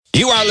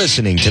You are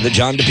listening to the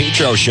John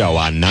DePetro Show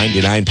on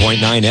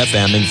 99.9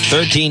 FM and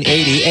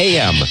 1380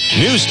 AM.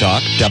 News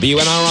Talk,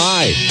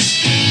 WNRI.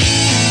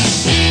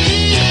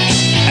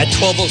 At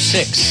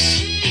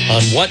 12:06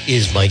 on What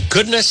Is My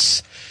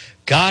Goodness?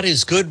 God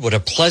is Good. What a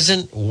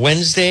pleasant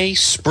Wednesday,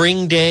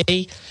 spring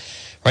day.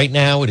 Right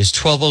now it is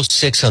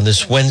 12:06 on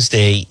this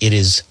Wednesday. It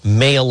is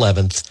May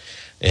 11th.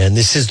 And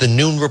this is the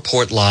Noon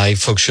Report Live.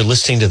 Folks, you're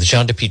listening to the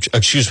John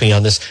DePetro,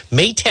 on this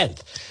May 10th.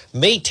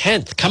 May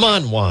 10th. Come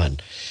on, Juan.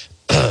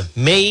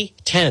 May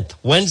 10th,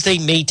 Wednesday,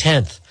 May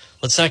 10th.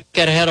 Let's not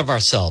get ahead of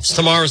ourselves.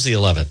 Tomorrow's the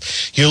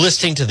 11th. You're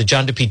listening to the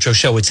John DePetro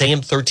Show. It's AM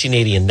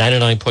 1380 and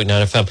 99.9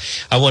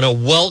 FM. I want to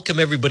welcome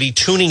everybody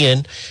tuning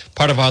in,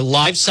 part of our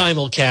live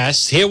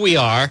simulcast. Here we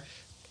are,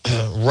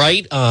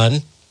 right on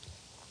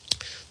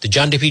the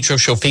John DePetro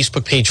Show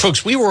Facebook page.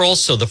 Folks, we were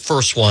also the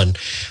first one.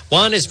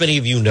 Juan, as many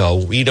of you know,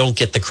 we don't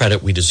get the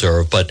credit we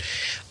deserve, but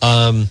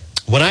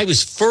when I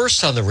was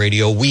first on the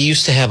radio, we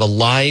used to have a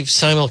live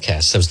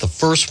simulcast. I was the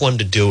first one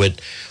to do it,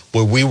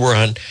 where we were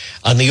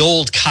on the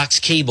old Cox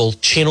Cable,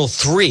 Channel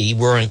 3.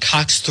 We're on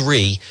Cox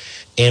 3,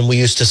 and we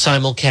used to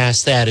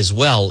simulcast that as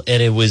well.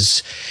 And it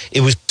was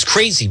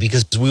crazy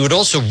because we would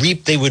also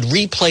they would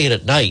replay it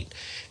at night.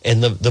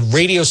 And the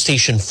radio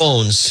station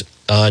phones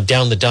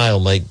down the dial,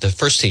 the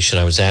first station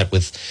I was at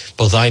with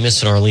both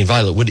Imus and Arlene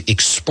Violet, would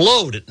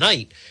explode at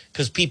night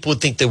because people would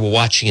think they were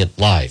watching it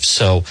live.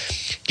 So,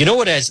 you know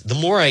what, the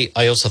more I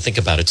also think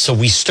about it, so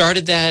we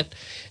started that,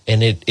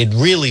 and it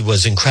really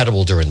was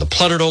incredible during the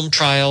Pluterdome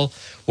trial,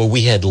 where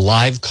we had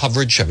live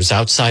coverage. I was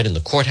outside in the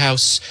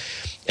courthouse,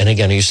 and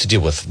again, I used to deal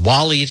with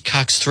Wally at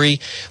Cox 3,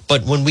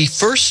 but when we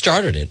first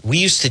started it, we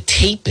used to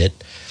tape it.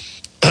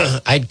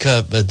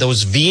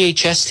 Those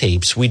VHS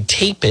tapes, we'd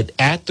tape it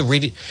at the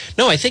radio.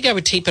 No, I think I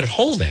would tape it at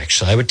home,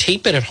 actually. I would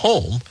tape it at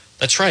home.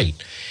 That's right.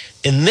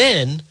 And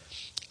then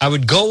I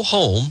would go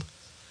home,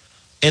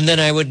 and then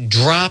I would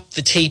drop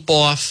the tape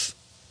off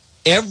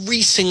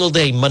every single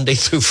day, Monday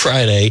through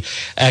Friday,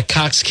 at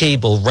Cox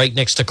Cable, right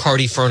next to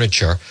Cardi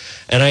Furniture.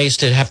 And I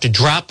used to have to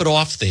drop it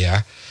off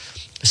there,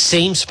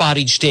 same spot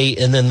each day,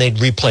 and then they'd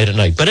replay it at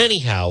night. But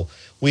anyhow,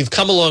 we've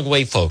come a long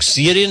way, folks.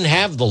 You didn't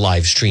have the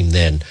live stream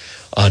then.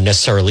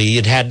 Necessarily,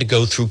 it had to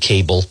go through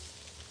cable.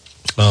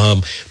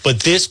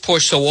 But this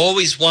portion,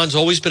 Juan's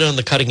always been on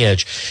the cutting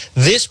edge.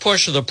 This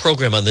portion of the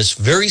program on this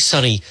very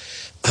sunny,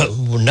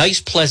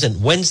 nice, pleasant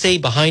Wednesday,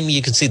 behind me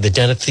you can see the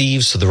Den of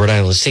Thieves of the Rhode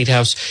Island State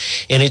House,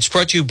 and it's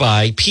brought to you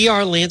by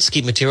PR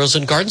Landscape Materials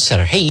and Garden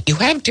Center. Hey, you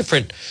have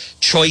different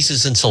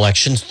choices and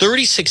selections.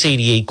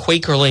 3688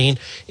 Quaker Lane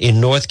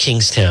in North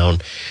Kingstown,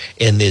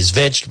 and there's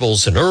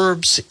vegetables and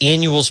herbs,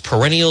 annuals,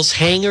 perennials,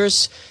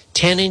 hangers,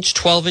 10-inch,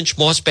 12-inch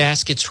moss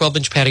baskets,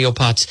 12-inch patio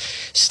pots.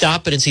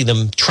 Stop it and see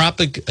them.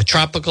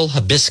 Tropical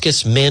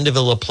hibiscus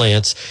mandevilla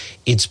plants.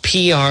 It's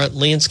PR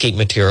Landscape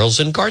Materials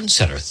and Garden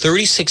Center,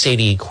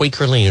 3688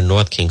 Quaker Lane in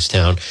North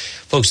Kingstown.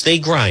 Folks, they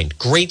grind.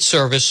 Great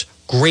service,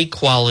 great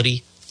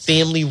quality,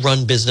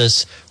 family-run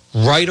business,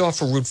 right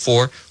off of Route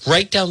 4,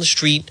 right down the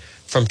street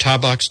from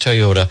Tarbox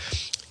Toyota.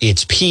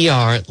 It's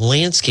PR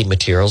Landscape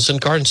Materials and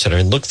Garden Center,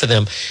 and look for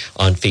them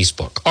on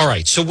Facebook. All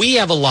right, so we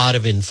have a lot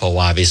of info,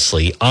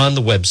 obviously, on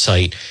the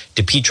website,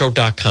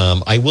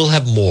 DePetro.com. I will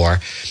have more.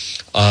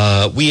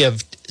 We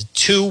have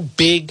two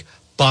big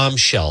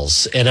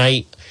bombshells, and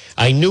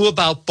I knew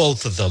about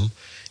both of them,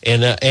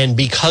 and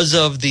because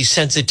of the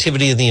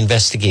sensitivity of the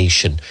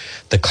investigation,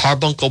 the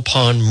Carbuncle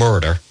Pond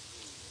murder,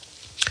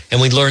 and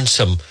we learned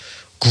some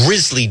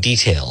grisly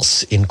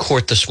details in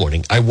court this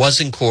morning. I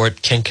was in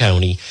court, Kent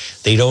County.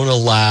 They don't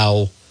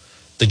allow,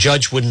 the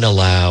judge wouldn't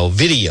allow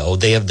video.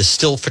 They have the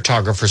still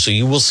photographer, so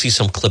you will see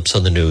some clips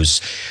on the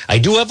news. I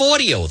do have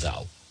audio,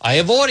 though. I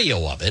have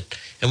audio of it,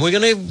 and we're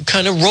going to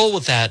kind of roll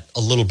with that a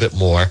little bit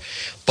more.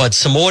 But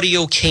some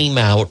audio came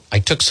out. I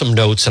took some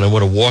notes, and I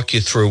want to walk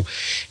you through.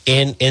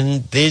 And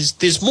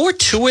there's more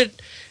to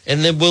it,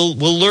 and then we'll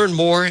learn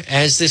more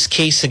as this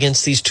case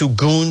against these two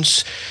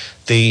goons,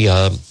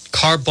 the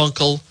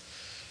Carbuncle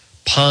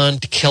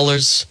Pond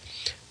killers.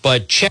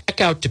 But check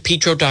out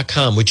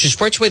DePetro.com, which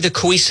is right away the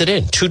Coesit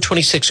Inn,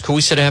 226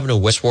 Coesit Avenue,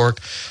 West Warwick.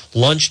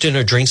 Lunch,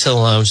 dinner, drinks in the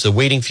lounge. They're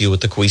waiting for you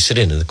at the Coesit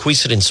Inn. And the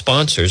Coesit Inn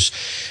sponsors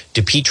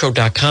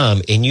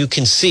DePetro.com. And you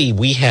can see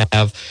we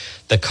have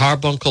the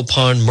Carbuncle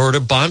Pond murder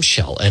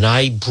bombshell. And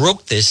I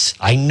broke this.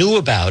 I knew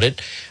about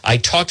it. I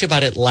talked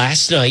about it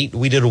last night.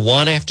 We did a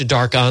One After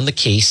Dark on the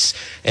case,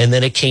 and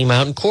then it came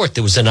out in court.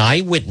 There was an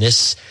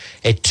eyewitness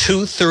at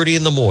 2:30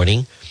 in the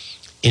morning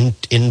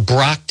in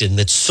Brockton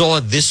that saw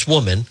this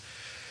woman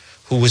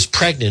who was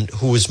pregnant,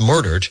 who was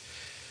murdered.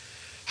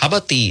 How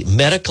about the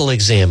medical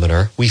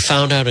examiner? We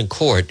found out in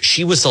court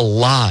she was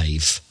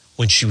alive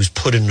when she was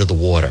put into the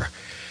water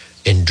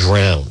and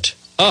drowned.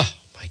 Oh,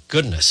 my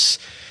goodness.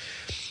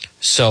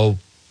 So,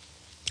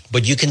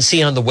 but you can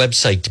see on the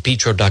website,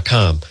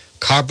 DePetro.com,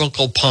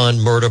 Carbuncle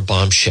Pond murder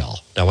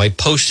bombshell. Now, I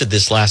posted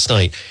this last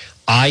night.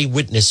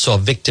 Eyewitness saw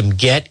victim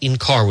get in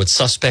car with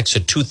suspects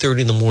at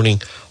 2:30 in the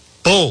morning.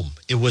 Boom.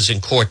 It was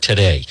in court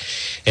today.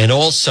 And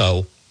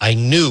also, I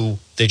knew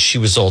that she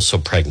was also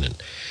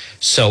pregnant.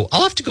 So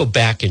I'll have to go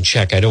back and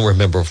check. I don't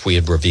remember if we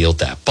had revealed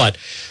that. But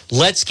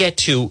let's get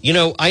to,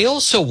 I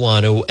also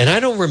want to, and I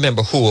don't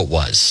remember who it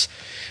was,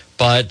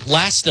 but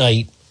last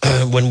night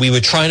when we were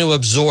trying to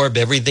absorb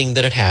everything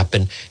that had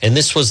happened, and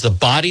this was the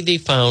body they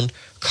found,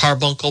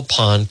 Carbuncle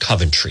Pond,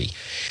 Coventry.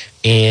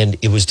 And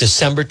it was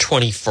December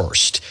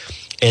 21st.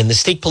 And the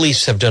state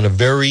police have done a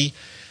very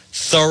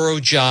thorough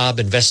job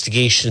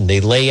investigation.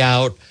 They lay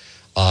out,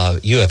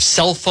 you have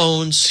cell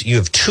phones, you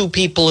have 2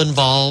 people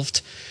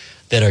involved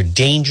that are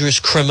dangerous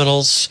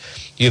criminals.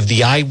 You have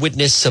the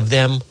eyewitness of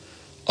them,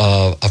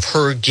 of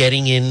her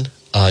getting in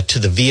to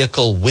the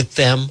vehicle with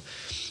them.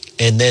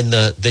 And then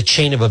the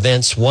chain of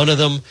events, one of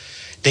them,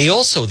 they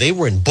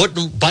were in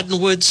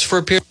Buttonwoods for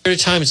a period of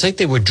time. It's like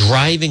they were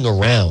driving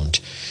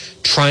around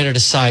trying to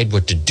decide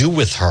what to do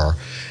with her.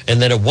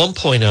 And then at one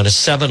point on a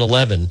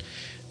 7-Eleven,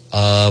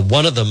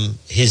 one of them,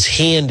 his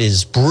hand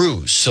is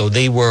bruised. So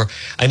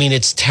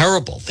it's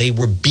terrible. They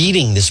were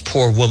beating this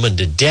poor woman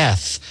to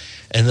death.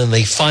 And then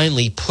they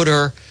finally put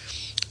her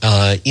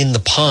in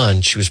the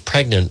pond. She was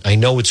pregnant. I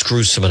know it's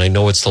gruesome and I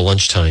know it's the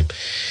lunchtime.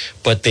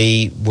 But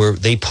they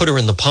put her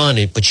in the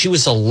pond. But she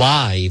was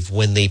alive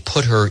when they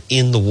put her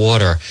in the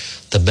water.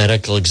 The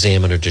medical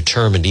examiner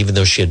determined, even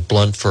though she had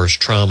blunt force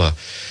trauma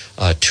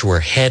to her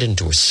head and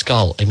to her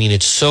skull. I mean,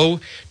 it's so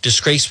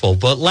disgraceful.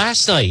 But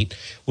last night,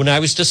 when I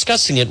was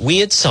discussing it, we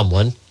had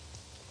someone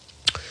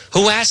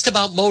who asked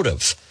about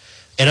motive.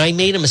 And I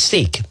made a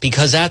mistake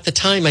because at the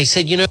time I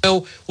said,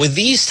 with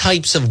these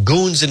types of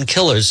goons and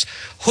killers,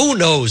 who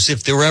knows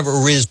if there ever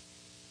is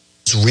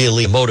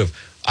really a motive.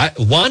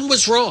 Juan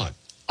was wrong.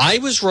 I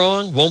was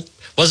wrong.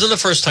 Wasn't the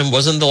first time,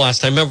 wasn't the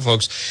last time. Remember,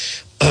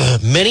 folks,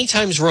 many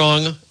times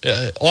wrong,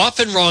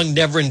 often wrong,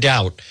 never in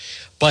doubt.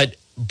 But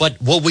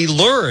what we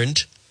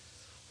learned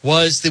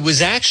was there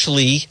was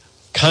actually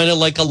kind of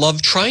like a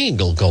love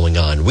triangle going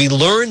on. We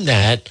learned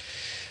that.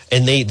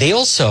 And they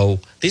also,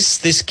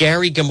 this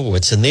Gary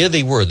Gumowitz, and there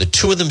they were, the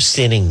 2 of them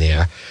standing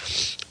there.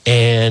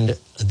 And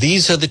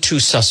these are the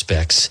 2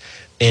 suspects.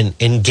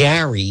 And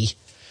Gary,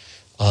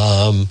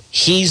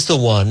 he's the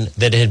one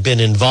that had been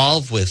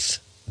involved with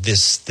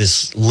this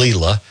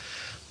Leela.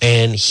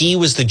 And he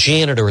was the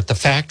janitor at the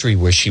factory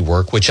where she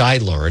worked, which I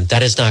learned.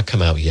 That has not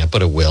come out yet,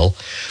 but it will.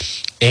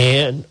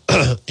 And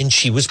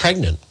she was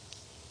pregnant.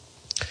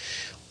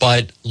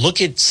 But look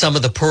at some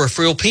of the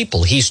peripheral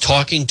people. He's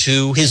talking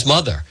to his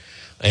mother.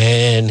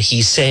 And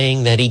he's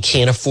saying that he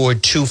can't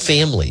afford 2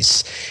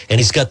 families. And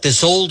he's got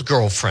this old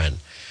girlfriend.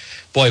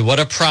 Boy, what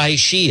a prize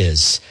she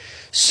is.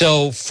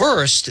 So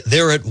first,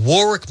 they're at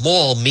Warwick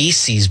Mall,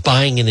 Macy's,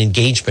 buying an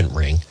engagement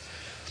ring.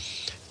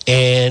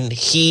 And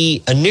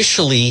he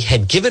initially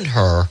had given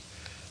her,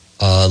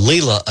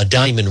 Leela, a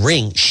diamond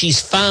ring. She's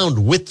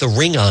found with the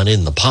ring on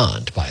in the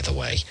pond, by the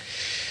way.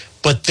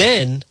 But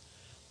then,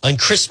 on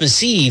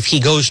Christmas Eve, he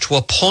goes to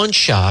a pawn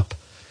shop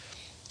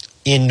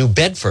in New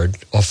Bedford,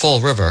 or Fall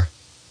River,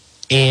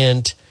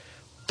 and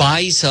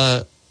buys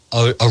a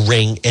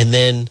ring and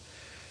then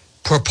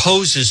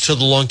proposes to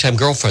the longtime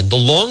girlfriend. The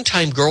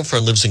longtime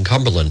girlfriend lives in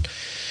Cumberland,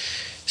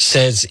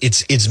 says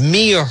it's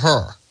me or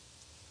her.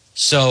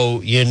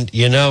 So, you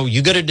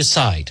got to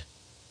decide.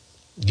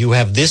 You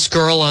have this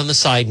girl on the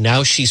side.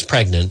 Now she's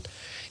pregnant.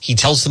 He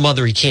tells the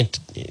mother he can't,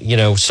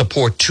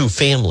 support 2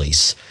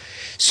 families.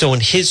 So in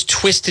his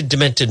twisted,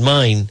 demented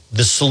mind,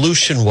 the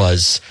solution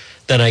was,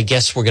 then I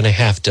guess we're going to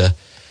have to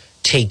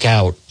take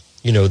out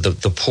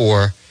the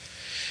poor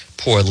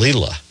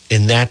Leela,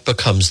 and that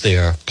becomes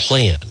their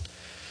plan.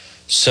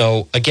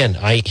 So again,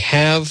 I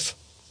have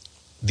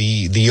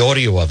the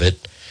audio of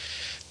it.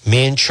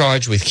 Man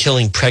charged with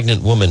killing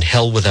pregnant woman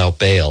held without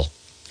bail.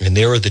 And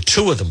there are the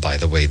 2 of them, by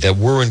the way, that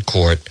were in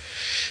court,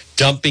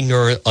 dumping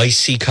her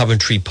icy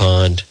Coventry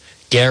Pond.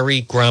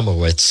 Gary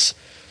Gromowitz,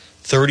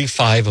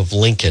 35 of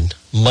Lincoln.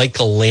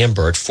 Michael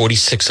Lambert,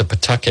 46 of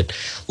Pawtucket.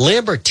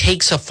 Lambert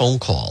takes a phone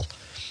call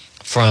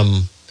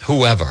from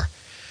whoever,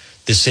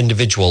 this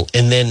individual,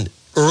 and then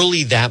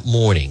early that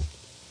morning,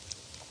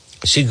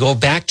 so you go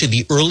back to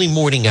the early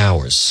morning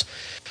hours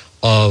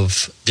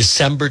of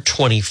December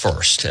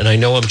 21st, and I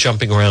know I'm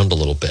jumping around a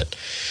little bit,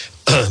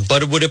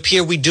 but it would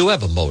appear we do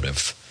have a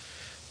motive.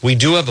 We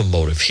do have a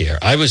motive here.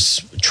 I was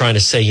trying to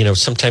say,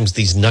 sometimes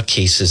these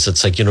nutcases,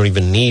 it's like you don't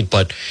even need,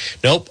 but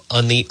nope.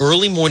 On the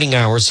early morning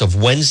hours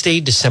of Wednesday,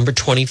 December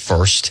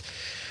 21st,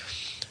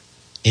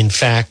 in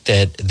fact,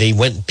 that they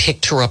went and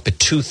picked her up at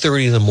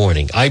 2:30 in the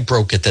morning. I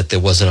broke it that there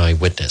was an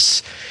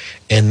eyewitness.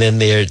 And then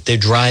they're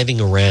driving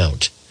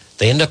around.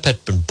 They end up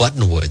at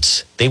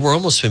Buttonwoods. They were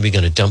almost maybe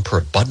going to dump her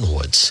at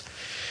Buttonwoods.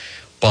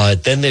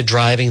 But then they're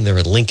driving. They're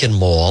at Lincoln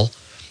Mall.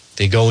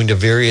 They're going to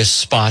various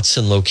spots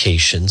and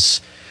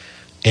locations.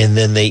 And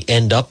then they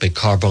end up at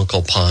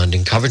Carbuncle Pond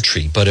in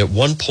Coventry. But at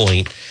one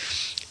point,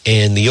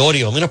 and the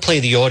audio, I'm going to play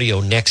the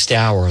audio next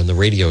hour on the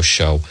radio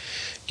show.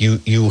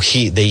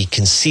 They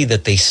can see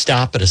that they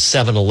stop at a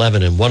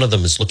 7-Eleven, and one of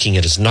them is looking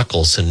at his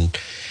knuckles, and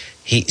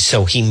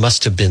he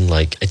must have been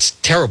like, it's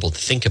terrible to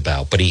think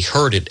about, but he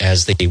heard it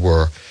as they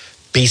were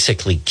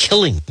basically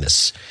killing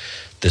this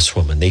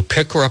woman. They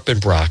pick her up in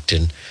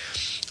Brockton,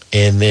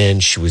 And then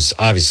she was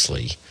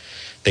obviously,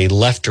 they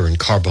left her in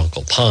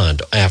Carbuncle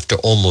Pond after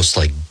almost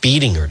like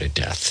beating her to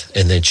death.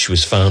 And then she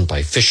was found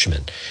by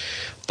fishermen.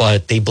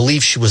 But they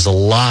believe she was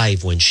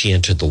alive when she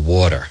entered the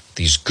water,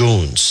 these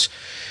goons.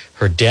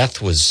 Her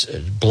death was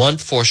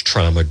blunt force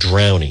trauma,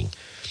 drowning.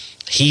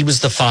 He was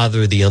the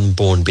father of the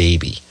unborn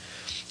baby.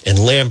 And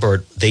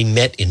Lambert, they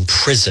met in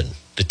prison,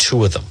 the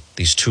two of them,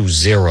 these two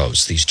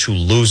zeros, these two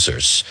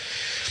losers.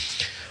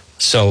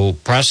 So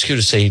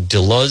prosecutors say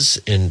Deleuze,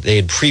 and they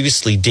had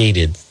previously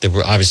dated. There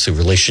were obviously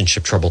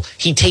relationship trouble.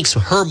 He takes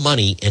her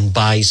money and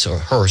buys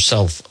her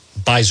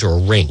a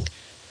ring.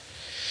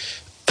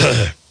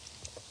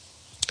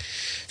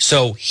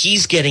 So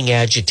he's getting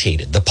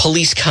agitated. The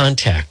police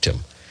contact him.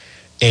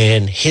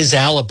 And his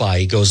alibi,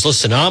 he goes,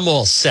 listen, I'm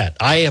all set.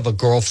 I have a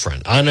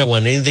girlfriend. I don't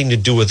want anything to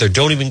do with her.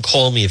 Don't even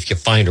call me if you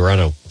find her. I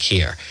don't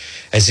care.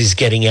 As he's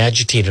getting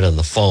agitated on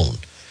the phone.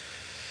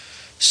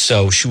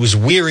 So she was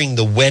wearing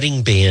the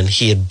wedding band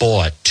he had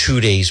bought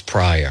 2 days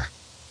prior.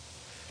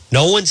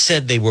 No one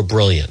said they were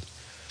brilliant.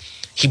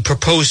 He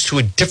proposed to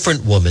a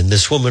different woman,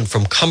 this woman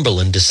from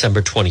Cumberland,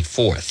 December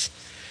 24th.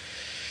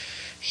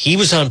 He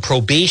was on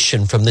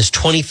probation from this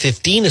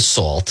 2015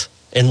 assault,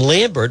 and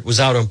Lambert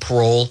was out on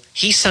parole.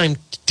 He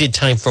did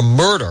time for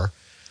murder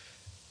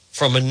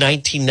from a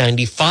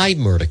 1995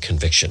 murder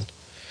conviction.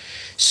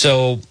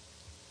 So,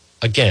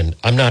 again,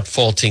 I'm not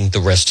faulting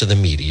the rest of the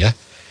media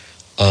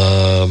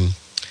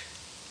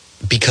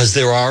because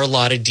there are a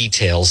lot of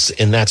details,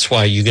 and that's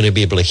why you're going to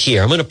be able to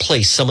hear. I'm going to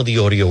play some of the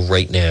audio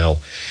right now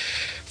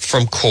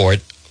from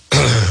court.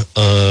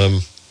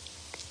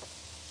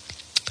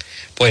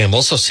 Boy, I'm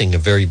also seeing a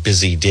very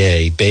busy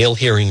day. Bail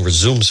hearing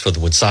resumes for the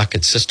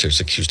Woonsocket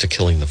sisters accused of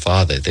killing the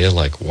father. They're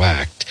like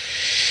whacked.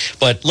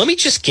 But let me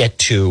just get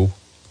to,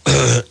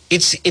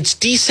 it's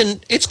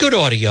decent. It's good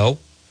audio.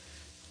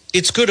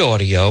 It's good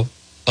audio.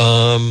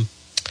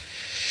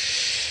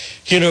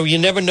 You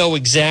never know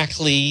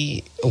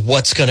exactly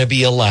what's going to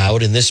be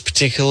allowed in this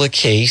particular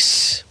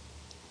case.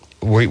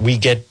 We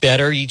get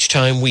better each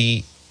time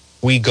we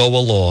go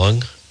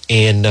along.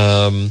 And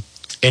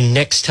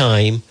next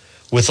time,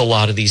 with a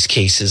lot of these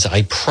cases,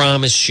 I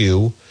promise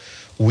you,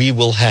 we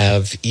will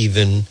have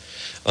even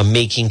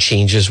making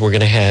changes. We're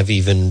going to have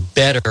even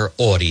better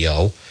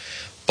audio.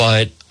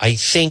 But I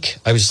think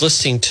I was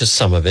listening to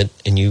some of it,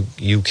 and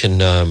you can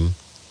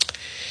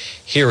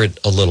hear it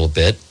a little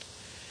bit.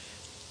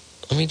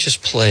 Let me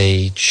just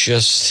play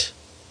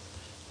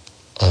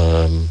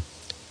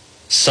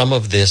some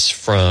of this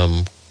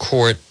from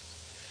court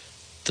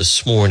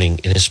this morning,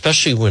 and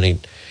especially when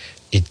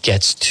it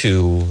gets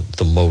to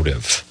the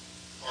motive.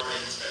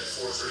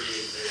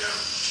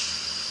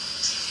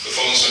 The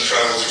phones then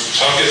traveled through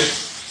Pawtucket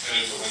and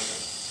into Lincoln.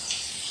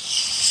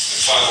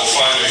 At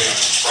 5:05 a.m.,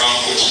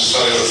 Brownwood's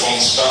cellular phone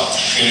stopped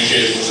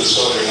communicating with the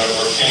cellular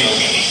network in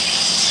Lincoln.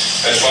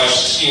 At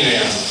 5:16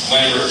 a.m.,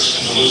 Lambert's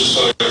and Deleuze's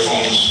cellular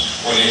phones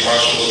were in the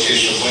approximate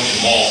location of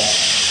Lincoln Mall.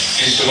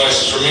 These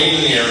devices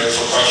remained in the area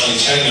for approximately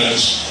 10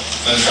 minutes,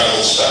 then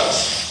traveled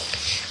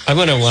south. I'm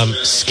going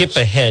to skip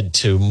ahead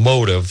to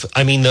motive.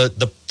 I mean,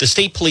 the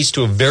state police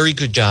do a very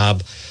good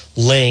job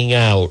laying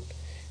out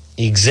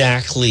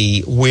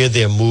exactly where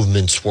their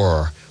movements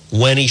were,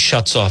 when he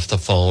shuts off the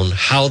phone,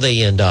 how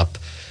they end up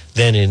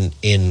then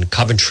in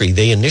Coventry.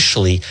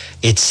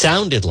 It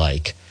sounded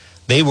like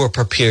they were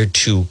prepared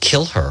to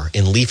kill her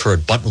and leave her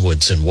at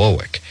Buttonwoods in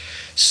Warwick.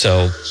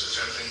 So,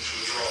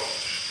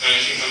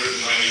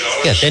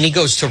 yeah, then he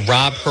goes to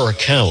rob her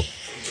account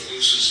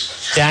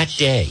that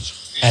day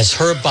as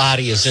her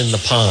body is in the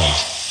pond.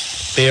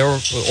 They're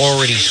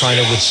already trying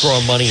to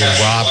withdraw money and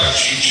rob her.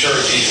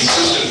 Cherokee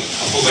consistent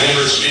with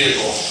Lambert's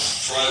vehicle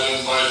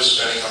driving by this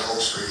bank on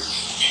Oak Street.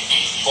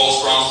 Both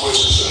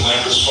Brownwood's and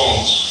Lambert's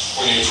phones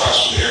were in the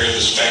approximate area of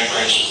this bank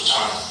branch at the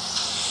time.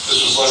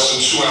 This was less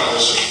than 2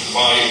 hours after the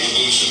body of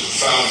Deleuze had been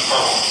found in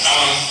Carbuncle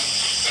Pond,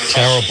 and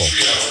approximately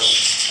 3 hours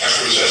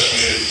after it was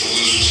estimated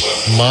Deleuze was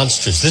left.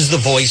 Monsters. This is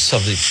the voice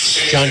of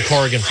John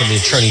Corrigan from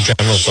the Attorney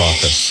General's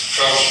office.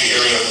 Traveled to the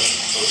area of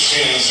the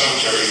St. Anne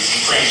Cemetery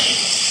in Cranston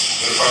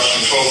at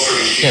approximately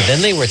 12:30 p.m. Yeah, then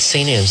they were at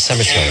St. Anne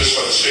Cemetery. Canvassed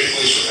by the state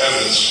police for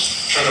evidence,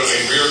 turned up a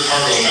rear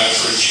cargo mat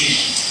for a Jeep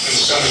in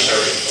the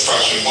cemetery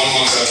approximately 1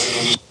 month after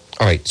Deleuze.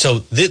 All right, so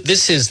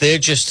they're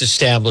just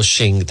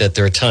establishing that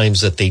there are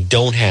times that they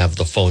don't have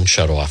the phone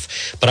shut off.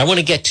 But I want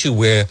to get to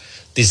where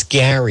this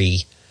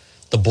Gary,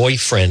 the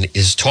boyfriend,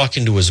 is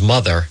talking to his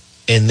mother,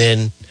 and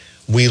then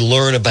we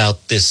learn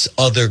about this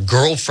other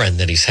girlfriend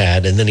that he's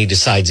had, and then he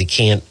decides he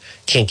can't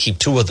keep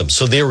two of them.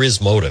 So there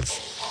is motive.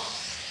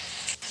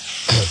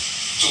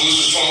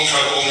 Deleuze's phone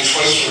traveled only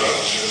twice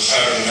around in the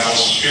pattern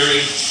analysis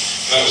period,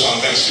 and that was on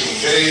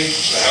Thanksgiving Day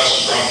to the house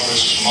of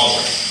Brownwood's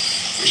mother,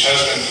 which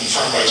has been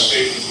confirmed by a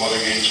statement the mother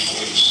gave to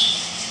police.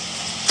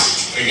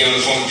 And again,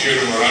 the phone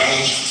appeared in Rhode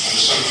Island on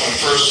December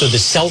 21st. So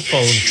the cell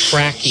phone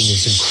tracking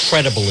is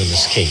incredible in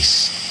this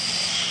case.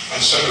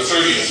 On December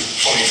 30th,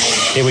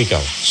 2020. Here we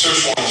go.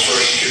 Search warrants were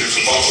executed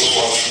for buffalo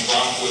swabs from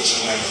Brownwood's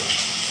and Lambert.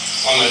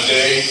 On that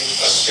day,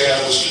 a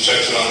scab was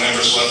detected on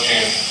Lambert's left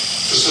hand,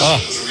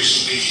 consistent with a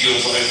recently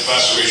healed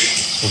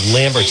laceration.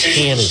 Lambert's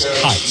hand is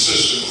cut.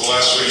 Consistent with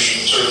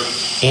laceration observed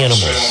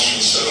Animals.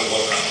 on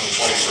 7/11 on the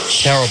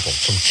 21st. Terrible,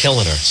 from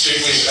killing her. State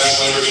police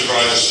asked Lambert to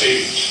provide a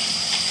statement.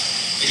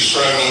 He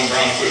described knowing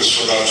Brownquist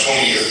for about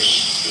 20 years,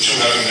 the two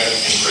having met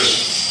in prison.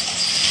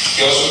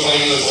 He also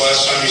claimed that the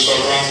last time he saw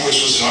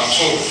Brownquist was in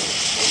October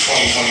of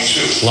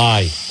 2022.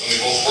 Lie. When they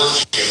both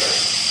worked together.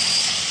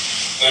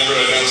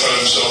 Lambert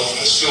identified himself in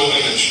a still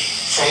image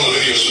from the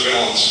video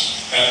surveillance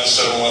at the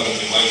 7-Eleven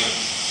in Lincoln.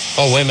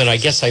 Oh, wait a minute, I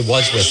guess I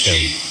was with him.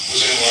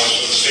 Was analyzed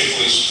by the State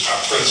Police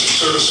Forensic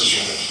Services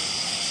Unit.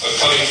 A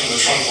cutting from the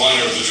trunk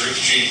liner of the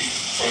Jeep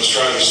from its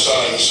driver's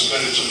side was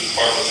submitted to the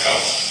Department of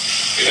Health.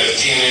 It had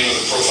DNA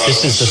with a profile.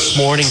 This is this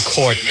morning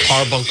court,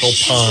 Carbuncle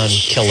Pond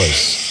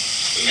killers.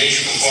 The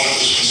major component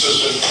was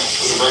consistent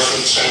with a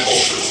reference sample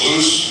for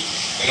loose,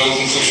 and no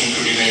conclusion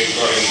could be made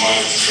regarding the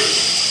minor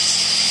contributor.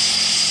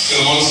 In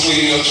the months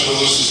leading up to the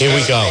Lewis's Here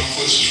we death, go.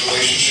 Brownquist's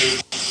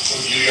relationship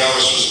with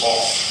Udiaris was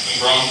off, and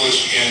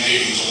Brownquist began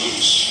dating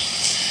DeLuz.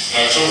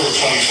 In October of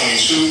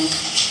 2022,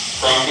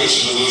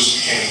 Brownquist and DeLuz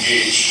became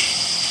engaged.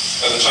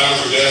 At the time of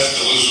her death,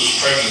 DeLuz was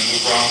pregnant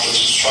with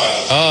Brownquist's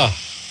child.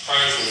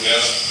 Prior to her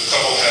death, the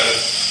couple had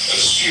a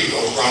dispute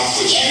over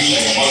Brownquist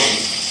using money,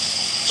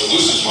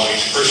 DeLuz's money,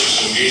 to purchase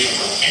an engagement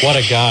ring. What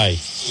a guy.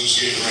 DeLuz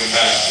gave the ring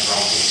back to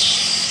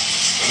Brownquist.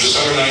 On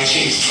December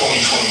 19th,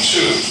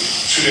 2022,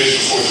 2 days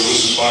before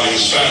DeLuz's body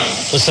was found,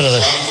 listen to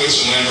this.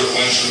 Brownquist and Lambert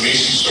went to the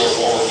Macy's store at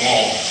Warwick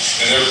Mall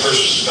and there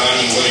purchased a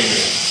diamond wedding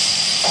band.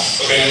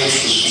 A band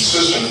which was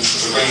consistent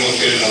with the ring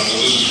located on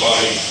DeLuz's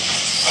body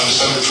on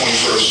December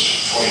 21st,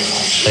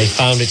 2022. They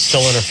found it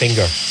still in her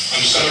finger. On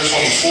December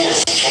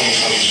 24th,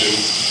 2022,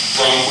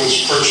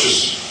 Brownquist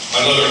purchased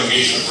another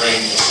engagement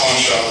ring at a pawn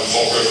shop in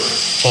Fall River.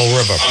 Fall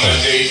River. On that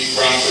date,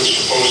 Brownquist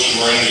proposed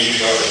to Miranda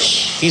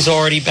Udiaris. He's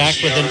already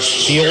back with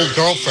the old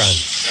girlfriend.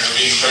 And her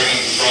being pregnant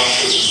with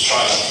Brownquist's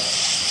child.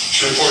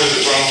 She reported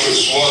that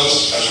Brownquist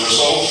was, as a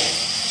result,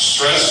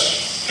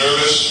 stressed,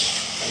 nervous,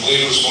 and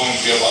believed it was going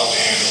to be a lot to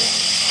handle.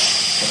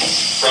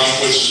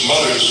 Brownquist's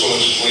mother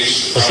disclosed to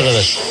police that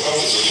Brownquist broke up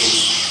with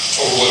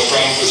DeLuz over what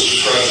Brownquist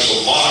described as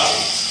a lie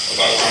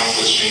about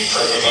DeLuz being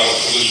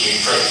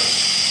pregnant.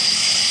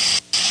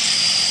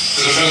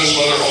 The defendant's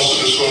mother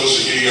also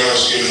disclosed that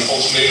Udiaris gave an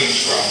ultimatum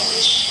to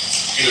Brownquist,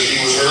 either be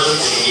with her or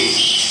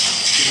DeLuz,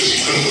 because he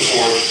couldn't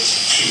afford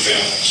two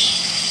families.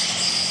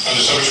 On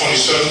December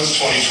 27th,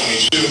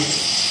 2022,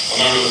 a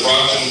member of the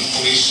Brockton,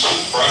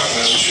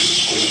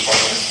 Massachusetts Police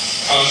Department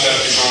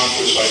contacted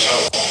Brownquist by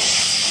telephone.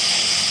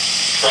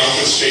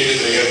 Brownquist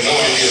stated that he had no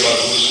idea about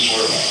DeLuz's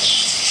whereabouts.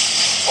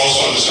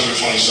 Also on December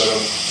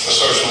 27th, a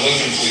Sergeant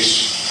Lincoln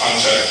Police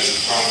contacted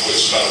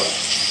Brownquist about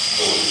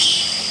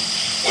DeLuz.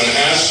 When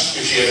asked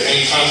if he had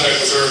any contact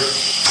with her,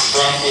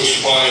 Brownquist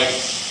replied,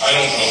 "I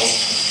don't know,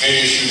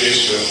 maybe a few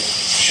days ago.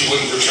 She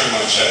wouldn't return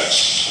my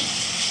text."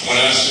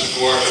 When asked if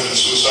Duarte had been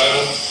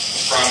suicidal,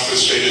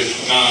 Brownquist stated,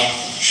 "Nah,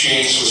 she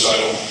ain't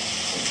suicidal."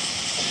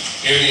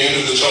 Near the end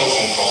of the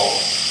telephone call,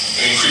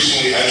 an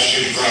increasingly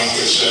agitated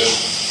Brownquist said,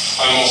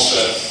 "I'm all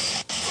set.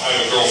 I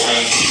have a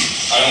girlfriend.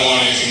 I don't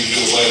want anything to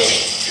do with Layla.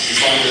 If you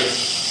find her,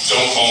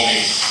 don't call me.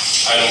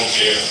 I don't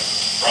care."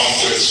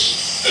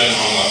 Brownquist then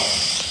hung up.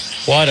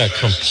 What a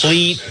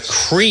complete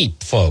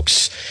creep,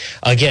 folks.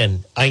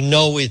 Again, I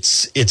know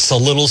it's a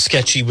little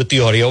sketchy with the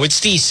audio. It's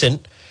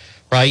decent,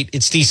 right?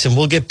 It's decent.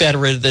 We'll get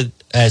better at it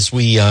as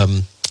we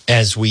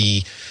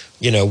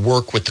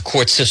work with the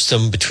court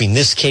system between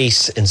this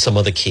case and some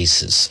other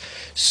cases.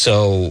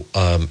 So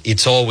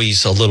it's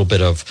always a little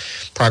bit of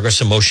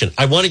progress and motion.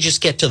 I want to just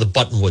get to the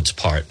Buttonwoods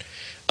part.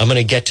 I'm going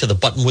to get to the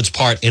Buttonwoods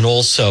part, and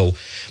also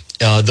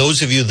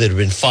those of you that have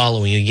been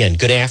following, again,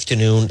 good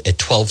afternoon at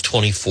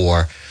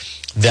 12:24.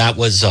 That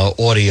was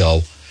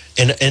audio,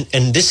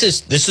 and this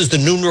is the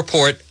noon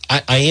report.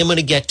 I am going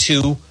to get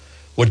to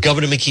what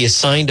Governor McKee has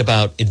signed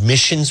about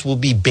admissions will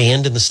be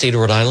banned in the state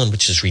of Rhode Island,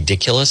 which is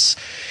ridiculous.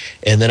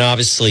 And then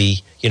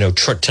obviously,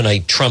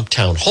 tonight Trump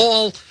Town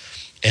Hall,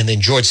 and then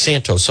George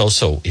Santos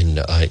also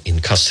in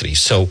custody.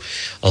 So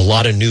a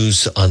lot of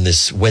news on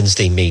this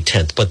Wednesday, May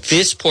 10th. But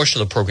this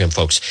portion of the program,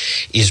 folks,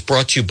 is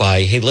brought to you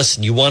by, hey,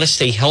 listen, you want to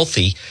stay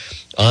healthy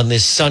on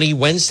this sunny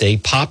Wednesday,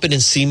 pop in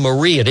and see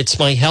Marie at It's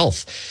My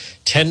Health.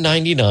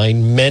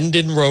 1099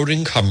 Mendon Road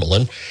in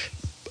Cumberland,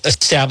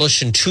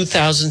 established in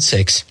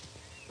 2006.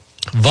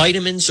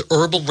 Vitamins,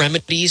 herbal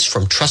remedies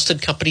from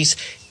trusted companies.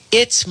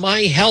 It's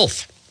My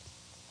Health.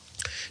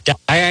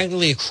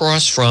 Diagonally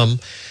across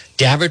from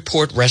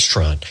Davenport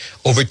Restaurant.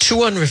 Over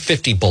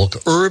 250 bulk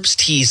herbs,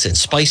 teas, and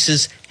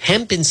spices,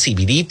 hemp and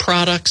CBD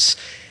products.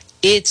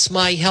 It's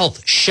My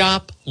Health.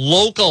 Shop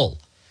local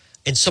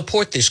and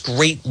support this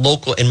great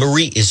local. And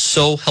Marie is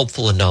so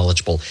helpful and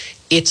knowledgeable.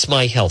 It's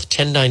My Health,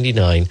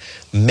 1099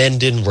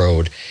 Mendon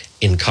Road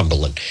in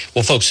Cumberland.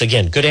 Well, folks,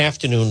 again, good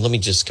afternoon. Let me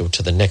just go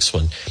to the next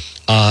one.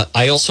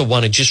 I also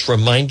want to just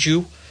remind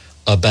you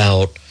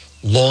about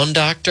Lawn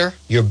Doctor,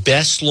 your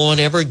best lawn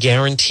ever,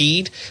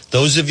 guaranteed.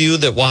 Those of you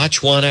that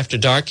watch Juan After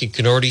Dark, you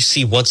can already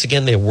see, once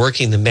again, they're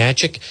working the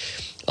magic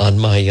on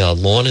my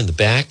lawn in the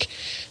back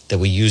that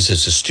we use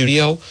as a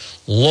studio.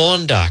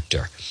 Lawn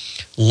Doctor.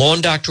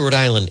 Lawn Doctor Rhode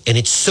Island, and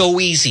it's so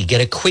easy.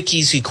 Get a quick,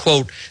 easy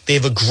quote. They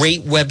have a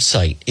great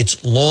website. It's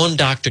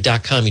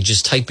lawndoctor.com. You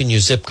just type in your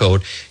zip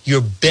code.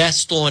 Your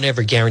best lawn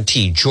ever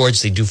guaranteed.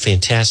 George, they do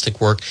fantastic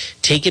work.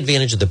 Take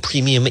advantage of the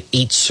Premium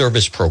 8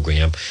 service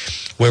program,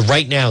 where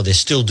right now they're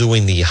still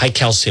doing the high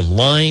calcium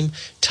lime,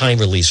 time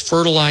release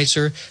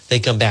fertilizer. They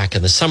come back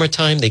in the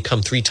summertime. They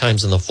come 3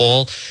 times in the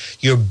fall.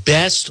 Your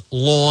best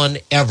lawn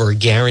ever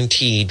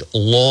guaranteed.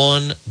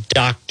 Lawn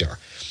Doctor.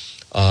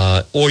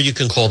 Or you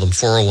can call them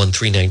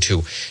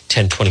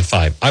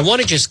 401-392-1025. I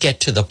want to just get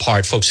to the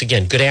part, folks.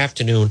 Again, good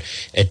afternoon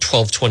at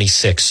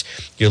 1226.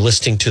 You're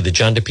listening to the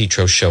John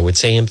DePetro Show.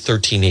 It's AM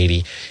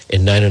 1380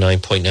 and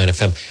 99.9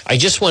 FM. I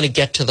just want to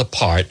get to the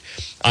part.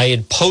 I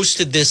had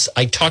posted this.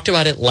 I talked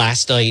about it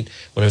last night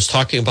when I was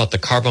talking about the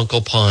Carbuncle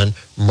Pond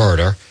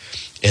murder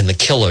and the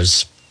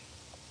killers.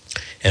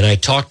 And I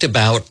talked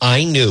about,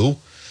 I knew,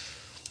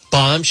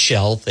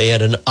 bombshell. They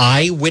had an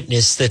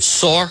eyewitness that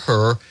saw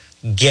her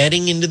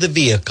getting into the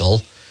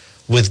vehicle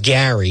with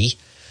Gary,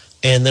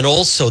 and then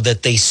also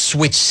that they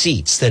switched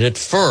seats, that at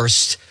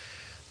first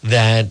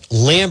that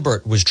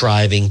Lambert was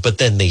driving, but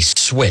then they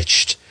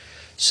switched.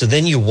 So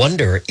then you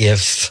wonder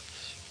if,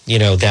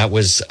 that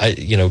was,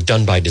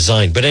 done by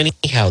design. But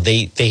anyhow,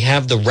 they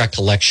have the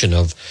recollection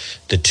of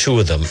the two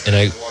of them.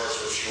 And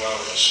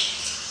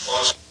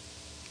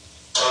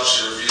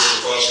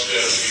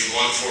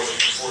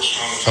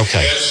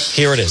okay,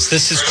 here it is.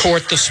 This is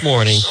court this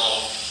morning.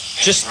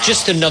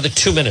 Just another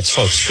 2 minutes,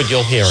 folks, but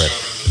you'll hear it.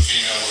 The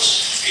female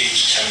was 8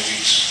 to 10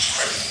 weeks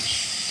pregnant.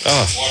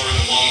 Water in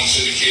the lungs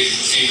indicated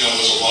the female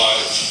was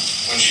alive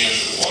when she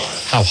entered the water.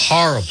 How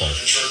horrible.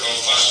 Dr.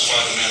 Cherkoff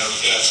classified the manner of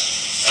death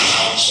as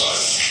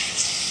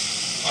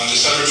homicide. On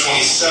December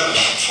 27,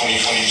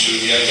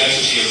 2022, the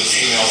identity of the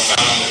female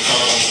found at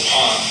Carbuncle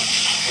Pond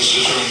was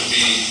determined to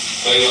be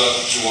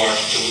Layla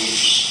Duarte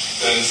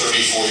DeLuz, then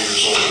 34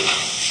 years old.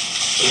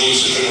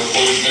 DeLuz had been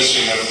reported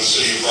missing out of the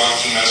city of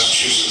Brockton,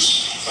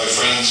 Massachusetts, by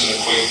friends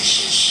and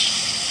acquaintances.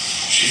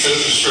 She fit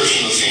the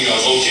description of the female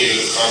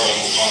located at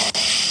Carbuncle Pond.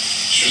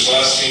 She was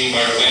last seen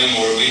by her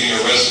landlord leaving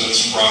her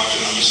residence in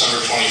Brockton on December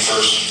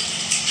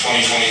 21st,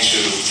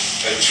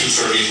 2022 at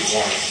 2:30 in the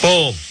morning.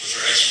 Boom. With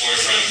her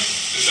ex-boyfriend,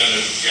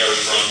 defendant Gary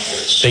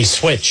Grunquist. They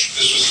switch.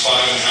 This was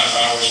 5.5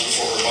 hours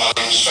before her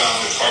body was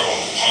found at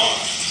Carbuncle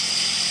Pond.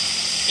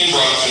 In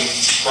Brockton,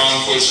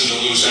 Grunquist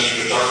and DeLuz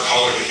entered a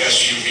dark-colored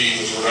SUV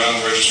with Rhode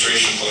Island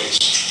registration plates.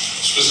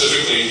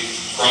 Specifically,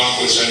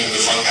 Grunquist entered the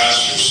front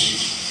passenger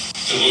seat.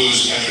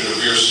 DeLuz entered the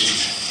rear seat.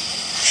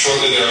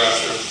 Shortly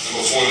thereafter, and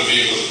before the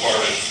vehicle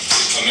departed,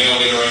 a male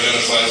later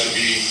identified to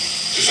be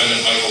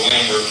defendant Michael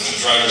Lambert in the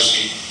driver's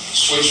seat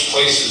switched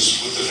places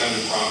with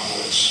defendant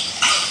Grunquist.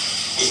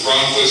 With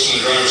Grunquist in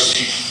the driver's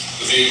seat,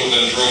 the vehicle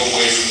then drove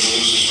away from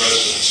DeLuz's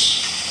residence.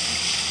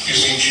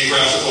 Using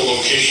geographical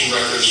location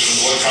records from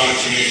electronic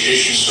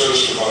communication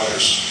service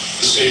providers,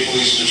 the state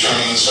police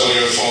determined that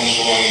cellular phones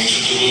belonging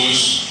to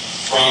DeLuz,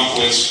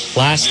 Grunquist,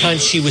 last time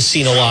she was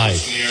seen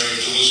alive. From the area of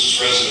DeLuz's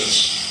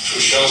residence to a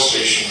Shell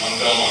station on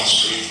Belmont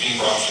Street in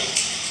Brockton.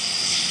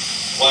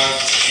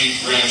 Black Jeep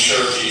Grand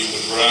Cherokee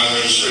with Rhode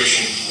Island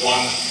registration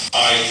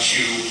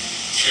 1IQ304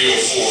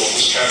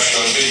 was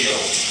captured on video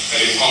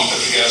at a pump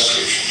at the gas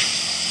station.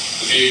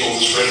 The vehicle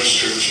was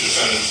registered to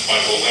defendant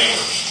Michael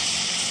Lambert.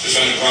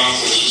 Defendant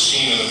Grunquist was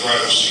seen in the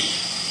driver's seat.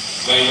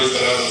 Lambert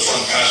got out of the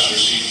front passenger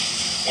seat,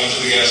 went to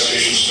the gas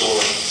station store,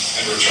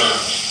 and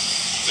returned.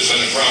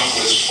 Defendant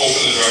Grunquist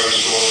opened the driver's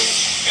door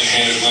and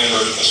handed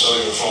Lambert a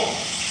cellular phone.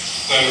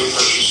 Lambert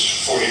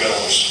purchased $40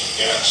 of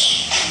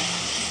gas.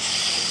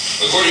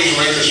 According to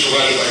records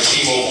provided by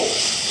T-Mobile,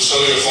 the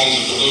cellular phones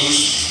of DeLuz,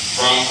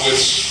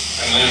 Grunquist,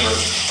 and Lambert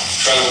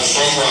traveled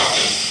from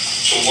Brockton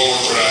to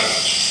Warwick, Rhode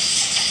Island.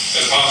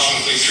 At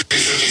approximately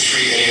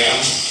 3:53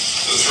 a.m.,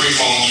 the 3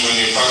 phones were in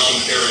the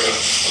approximate area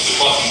of the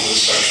Buttonwood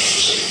section of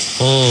the city.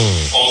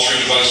 All 3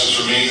 devices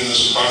remained in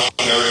this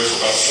approximate area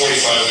for about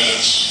 45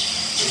 minutes,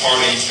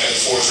 departing at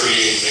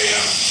 4:38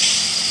 a.m.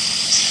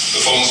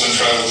 The phones then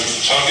traveled through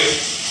Pawtucket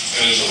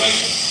and into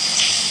Lincoln.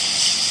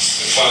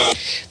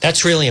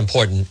 That's really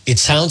important. It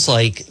sounds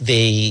like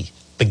they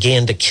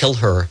began to kill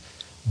her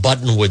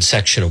Buttonwood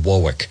section of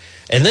Warwick,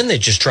 and then they're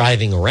just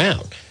driving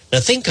around. Now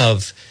think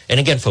of, and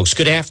again, folks,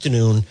 good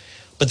afternoon,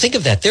 but think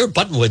of that. They're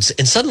Buttonwoods,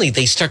 and suddenly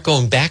they start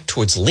going back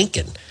towards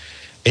Lincoln.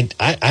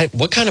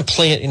 What kind of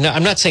plan?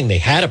 I'm not saying they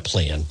had a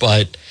plan,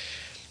 but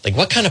like,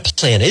 what kind of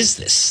plan is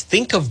this?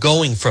 Think of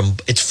going from,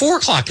 it's 4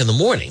 o'clock in the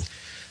morning.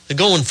 They're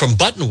going from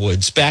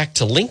Buttonwoods back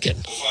to Lincoln.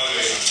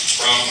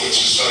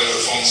 Grunquist's cellular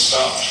phone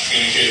stopped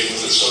communicating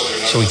with its cellular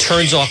network. So he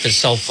turns off his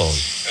cell phone.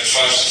 At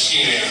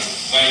 5:16 a.m.,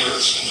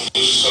 Lambert's and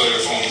DeLuz's cellular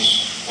phones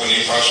were in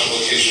the approximate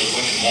location of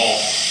Lincoln Mall.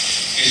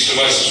 These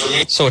devices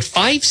remain. So at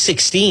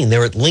 5:16,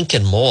 they're at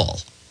Lincoln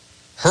Mall.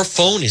 Her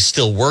phone is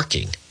still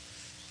working.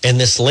 And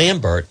this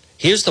Lambert,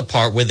 here's the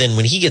part where then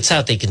when he gets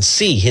out, they can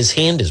see his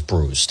hand is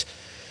bruised.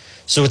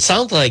 So it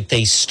sounds like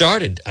they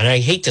started, and I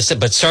hate to say,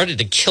 but started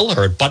to kill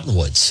her at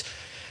Buttonwoods.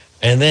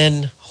 And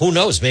then, who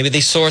knows, maybe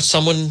they saw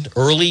someone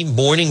early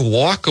morning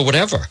walk or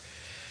whatever.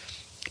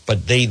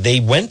 But they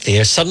went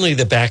there. Suddenly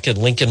they're back at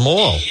Lincoln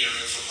Mall. Here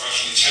for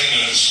approximately 10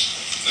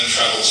 minutes, then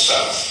traveled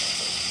south.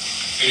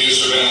 Video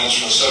surveillance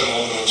from a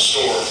 7-Eleven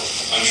store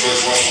on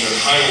George Washington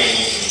Highway in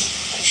Lincoln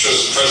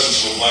shows the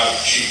presence of a black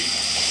Jeep.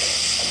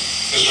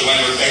 Mr.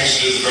 Lambert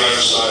exited the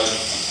driver's side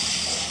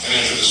and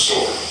entered the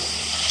store.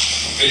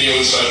 Video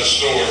inside the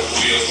store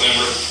revealed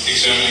Lambert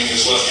examining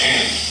his left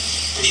hand,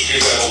 which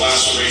appeared to have a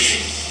laceration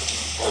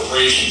or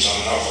abrasions on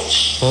the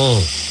knuckles.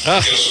 He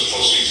also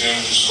closely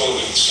examined his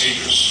clothing and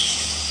sneakers.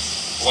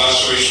 The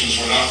lacerations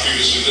were not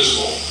previously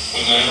visible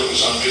when Lambert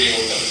was on video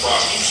at the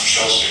Brockton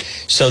Shell Station.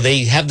 So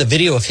they have the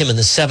video of him in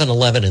the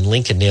 7-Eleven in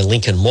Lincoln, near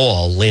Lincoln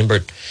Mall,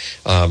 Lambert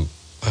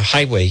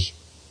Highway,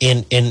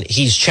 and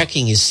he's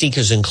checking his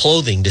sneakers and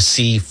clothing to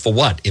see for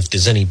what, if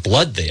there's any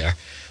blood there.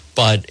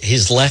 But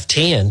his left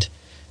hand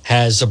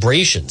has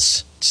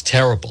abrasions. It's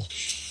terrible. At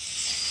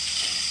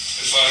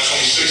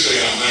 5:26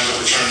 a.m.,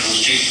 Lambert returned to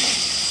his Jeep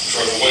and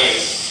drove away.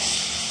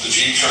 The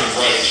Jeep turned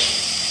right,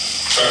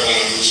 traveling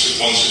on Route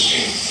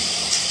 116.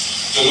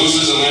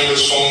 DeLuce's and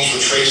Lambert's phones were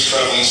traced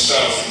traveling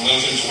south from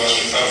Lincoln to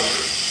Western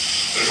Coventry.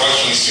 At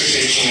approximately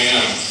 6:18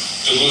 a.m.,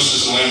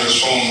 DeLuce's and Lambert's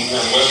phone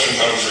were in Western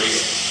Coventry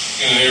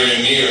in an area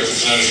near the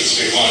Connecticut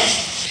state line.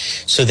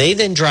 So they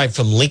then drive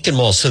from Lincoln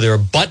Mall. So they're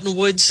at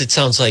Buttonwoods. It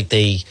sounds like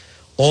they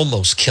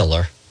almost kill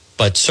her,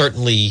 but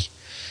certainly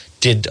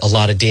did a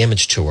lot of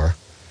damage to her.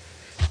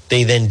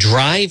 They then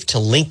drive to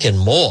Lincoln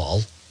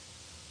Mall,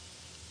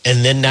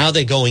 and then now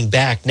they're going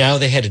back. Now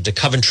they're headed to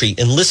Coventry.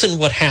 And listen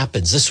what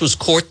happens. This was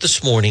court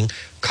this morning,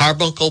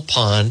 Carbuncle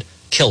Pond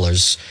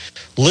killers.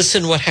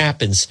 Listen what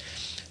happens.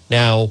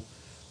 Now,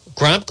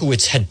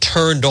 Gromkowitz had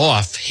turned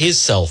off his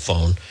cell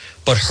phone,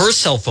 but her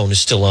cell phone is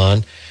still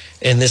on.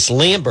 And this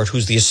Lambert,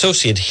 who's the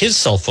associate, his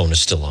cell phone is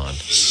still on.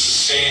 This is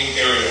the same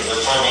area where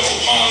Carbuncle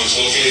Pond is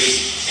located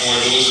and where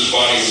DeLuce's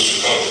body was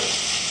recovered.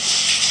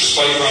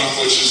 Despite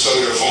Gromkowitz's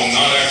cellular phone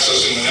not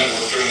accessing the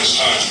network during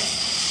this time,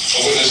 a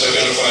witness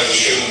identified as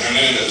Shaylin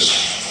Hernandez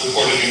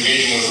reported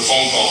engaging with a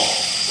phone call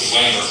with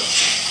Lambert.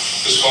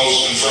 This call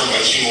was confirmed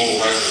by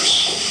T-Mobile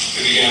records.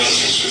 It began at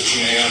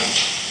 6:15 a.m.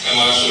 and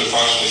lasted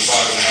approximately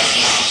 5.5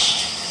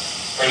 minutes.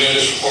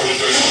 Hernandez reported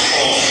during the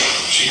call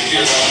she could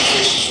hear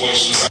Gromkowitz's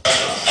voice in the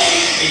background,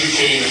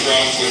 indicating that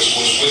Gromkowitz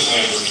was with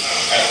Lambert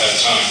at that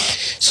time.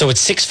 So at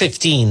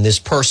 6:15, this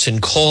person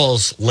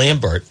calls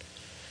Lambert,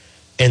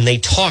 and they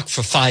talk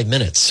for 5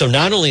 minutes. So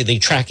not only are they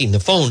tracking the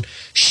phone,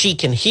 she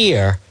can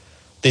hear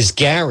this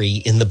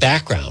Gary in the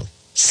background.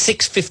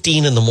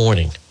 6:15 in the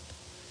morning.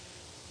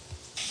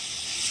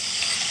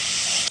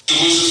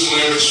 DeLuce's and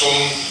Lambert's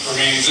phone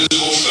remained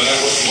visible to the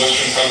network in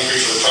Western Coventry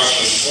for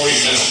approximately 40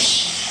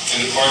 minutes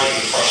and departed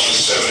at approximately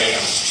 7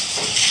 a.m.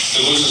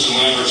 DeLuce's and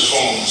Lambert's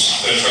phones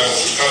then traveled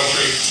through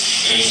Coventry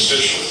and into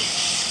Situate.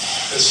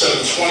 At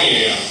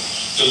 7:20 a.m.,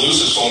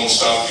 DeLuce's phone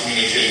stopped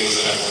communicating with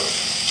the network,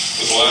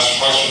 with the last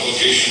approximate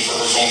location for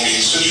her phone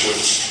being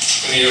Situate,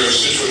 in the area of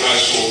Situate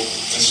High School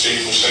and State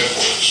Police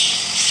Headquarters.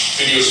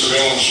 Video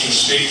surveillance from the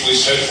State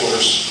Police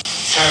Headquarters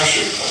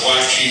captured a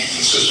black Jeep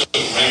consistent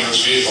with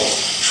Lambert's vehicle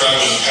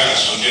traveling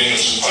past on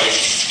Danielson Pike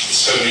at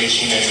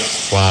 7:18 a.m.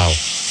 Wow.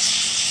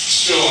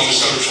 Still on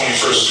December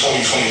 21st,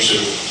 2022,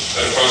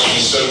 at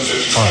approximately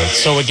 7:55 All right.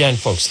 So again,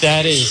 folks,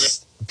 that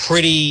is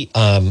pretty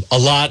a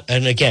lot.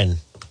 And again,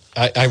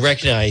 I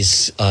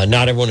recognize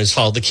not everyone has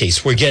followed the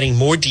case. We're getting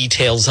more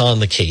details on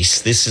the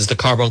case. This is the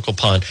Carbuncle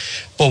Pond.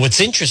 But what's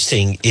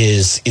interesting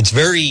is it's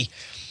very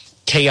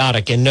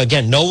chaotic. And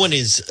again, no one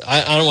is,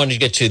 I don't want to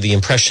get to the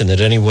impression that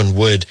anyone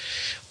would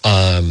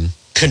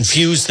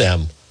confuse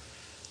them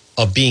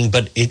of being,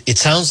 but it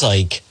sounds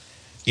like,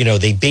 you know,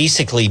 they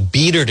basically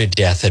beat her to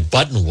death at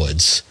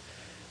Buttonwoods,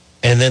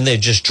 and then they're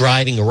just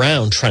driving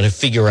around trying to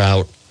figure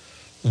out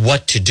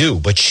what to do.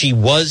 But she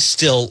was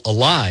still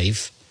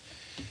alive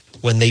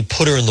when they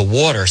put her in the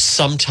water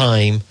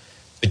sometime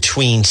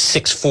between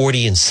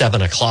 6:40 and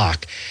 7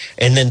 o'clock.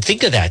 And then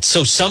think of that.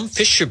 So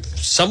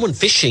someone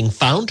fishing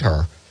found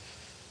her.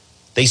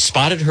 They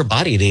spotted her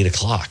body at 8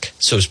 o'clock.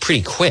 So it was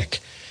pretty quick.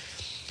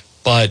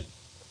 But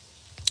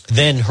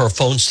then her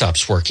phone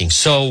stops working.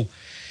 So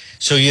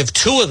you have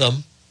two of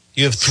them.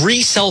 You have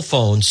three cell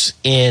phones,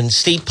 and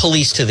state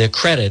police, to their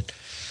credit,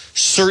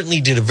 certainly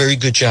did a very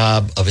good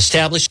job of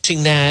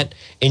establishing that.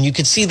 And you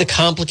can see the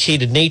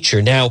complicated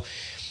nature. Now,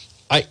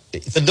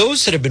 for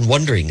those that have been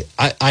wondering,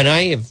 I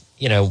have,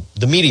 you know,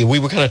 the media, we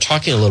were kind of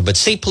talking a little bit.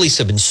 State police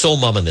have been so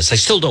mum on this. I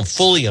still don't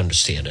fully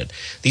understand it.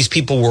 These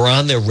people were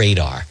on their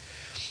radar.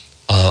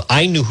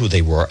 I knew who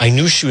they were. I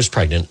knew she was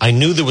pregnant. I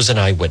knew there was an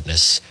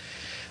eyewitness.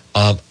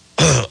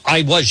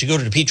 You go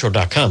to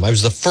DePetro.com. I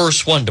was the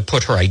first one to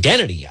put her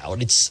identity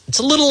out. It's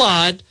a little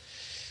odd,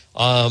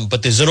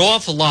 but there's an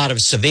awful lot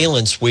of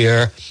surveillance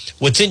where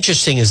what's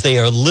interesting is they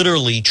are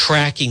literally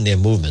tracking their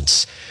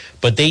movements.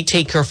 But they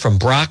take her from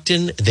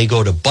Brockton, they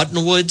go to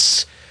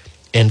Buttonwoods,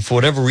 and for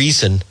whatever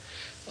reason,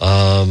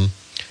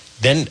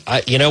 then,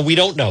 we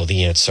don't know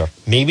the answer.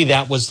 Maybe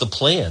that was the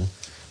plan.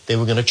 They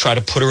were going to try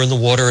to put her in the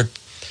water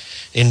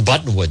in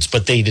Buttonwoods,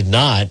 but they did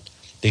not.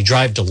 They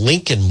drive to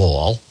Lincoln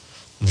Mall,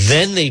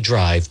 then they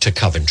drive to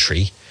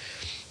Coventry.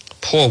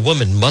 poor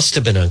woman must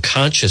have been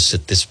unconscious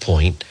at this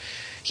point.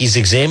 He's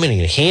examining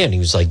her hand. He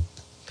was like,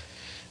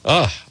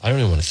 oh, I don't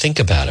even want to think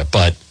about it.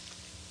 But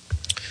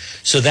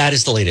so that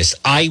is the latest.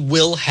 I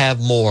will have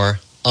more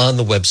on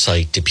the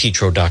website,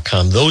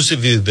 DePetro.com. Those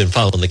of you who've been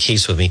following the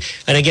case with me.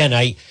 And again,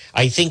 I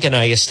think and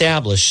I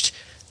established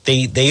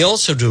they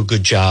also do a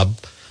good job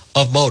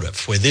of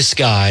motive, where this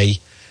guy,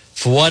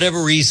 for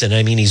whatever reason,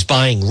 I mean, he's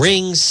buying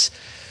rings.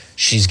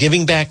 She's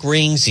giving back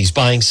rings. He's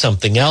buying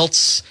something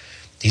else.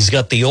 He's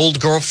got the old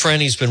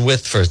girlfriend he's been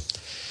with for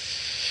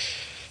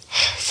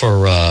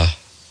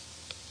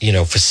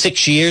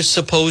 6 years,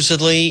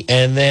 supposedly,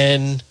 and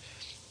then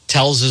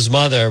tells his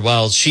mother,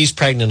 well, she's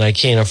pregnant, I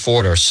can't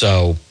afford her.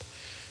 So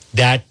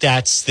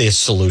that's the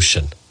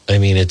solution. I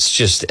mean, it's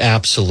just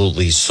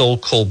absolutely so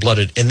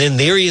cold-blooded. And then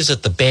there he is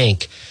at the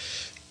bank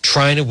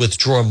trying to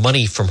withdraw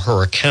money from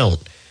her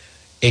account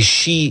as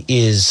she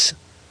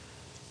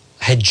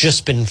had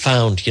just been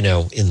found,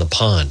 in the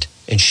pond.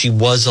 And she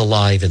was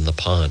alive in the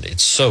pond.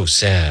 It's so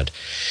sad.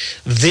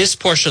 This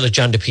portion of the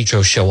John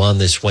DePetro Show on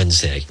this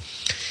Wednesday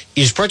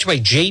is brought to you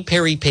by J.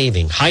 Perry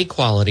Paving. High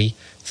quality,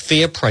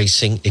 fair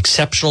pricing,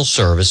 exceptional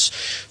service,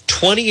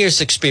 20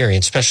 years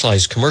experience,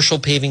 specialized commercial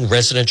paving,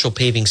 residential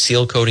paving,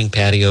 seal coating,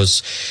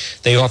 patios.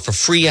 They offer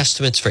free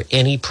estimates for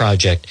any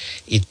project.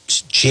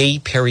 It's J.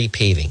 Perry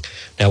Paving.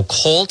 Now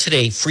call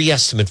today, free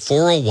estimate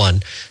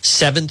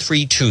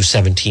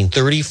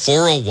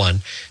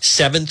 401-732-1730,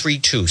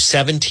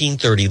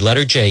 401-732-1730,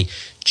 letter J,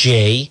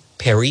 J.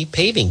 Perry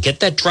Paving. Get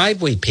that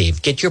driveway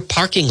paved. Get your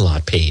parking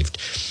lot paved.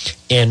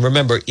 And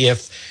remember,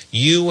 if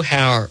you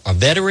are a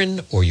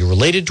veteran or you're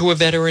related to a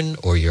veteran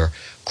or your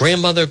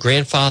grandmother,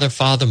 grandfather,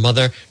 father,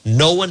 mother,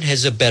 no one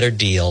has a better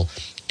deal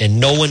and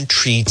no one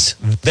treats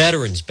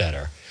veterans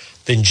better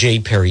than J.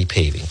 Perry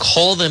Paving.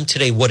 Call them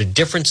today. What a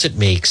difference it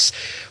makes.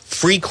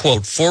 Free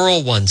quote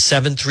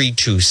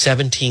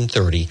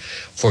 401-732-1730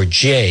 for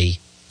J.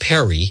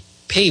 Perry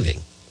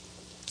Paving.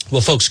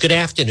 Well, folks, good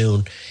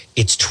afternoon.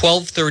 It's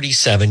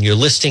 12:37. You're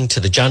listening to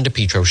the John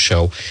DePetro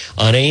Show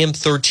on AM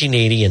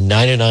 1380 and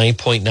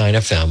 99.9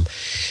 FM.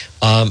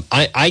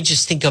 I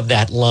just think of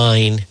that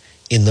line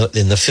in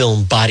the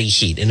film Body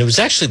Heat, and it was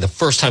actually the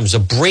first time. It was a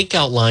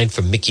breakout line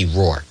from Mickey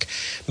Rourke.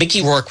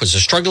 Mickey Rourke was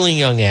a struggling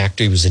young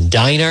actor. He was in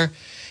Diner,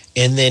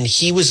 and then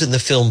he was in the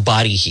film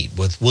Body Heat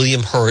with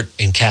William Hurt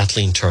and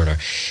Kathleen Turner.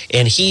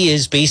 And he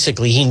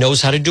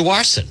knows how to do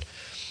arson.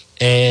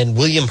 And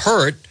William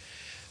Hurt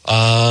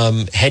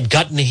had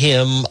gotten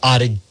him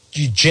out of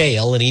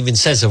jail, and even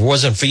says, if it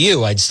wasn't for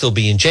you, I'd still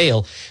be in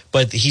jail.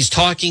 But he's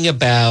talking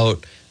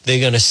about they're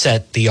going to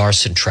set the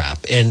arson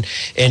trap. And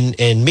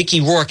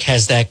Mickey Rourke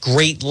has that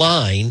great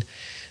line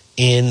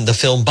in the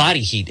film Body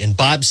Heat. And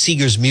Bob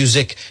Seger's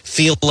music,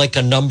 Feel Like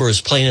a Number,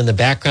 is playing in the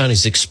background.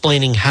 He's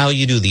explaining how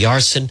you do the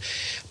arson.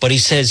 But he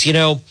says,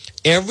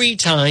 every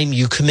time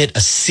you commit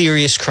a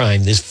serious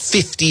crime, there's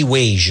 50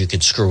 ways you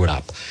could screw it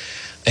up.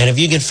 And if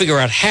you can figure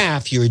out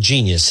half, you're a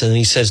genius. And then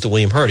he says to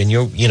William Hurt, and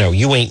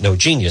you ain't no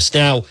genius.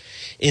 Now,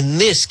 in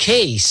this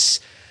case,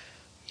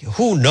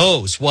 who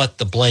knows what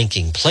the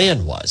blanking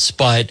plan was.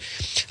 But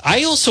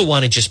I also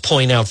want to just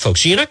point out,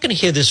 folks, you're not going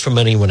to hear this from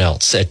anyone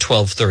else at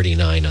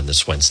 12:39 on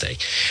this Wednesday.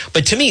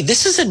 But to me,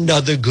 this is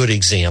another good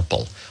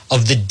example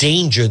of the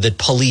danger that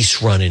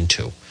police run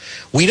into.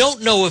 We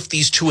don't know if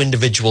these two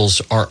individuals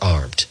are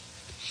armed.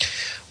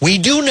 We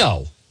do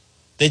know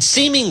that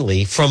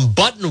seemingly from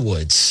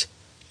Buttonwoods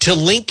to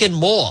Lincoln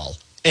Mall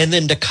and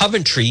then to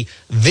Coventry,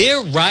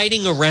 they're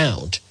riding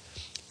around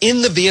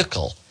in the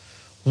vehicle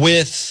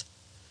with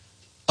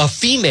a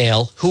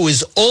female who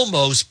is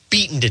almost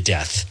beaten to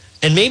death.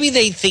 And maybe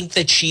they think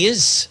that she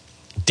is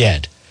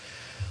dead.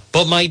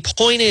 But my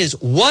point is,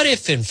 what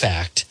if, in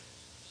fact,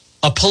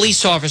 a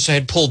police officer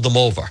had pulled them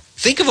over?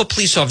 Think of a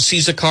police officer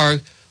sees a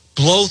car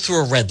blow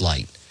through a red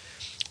light,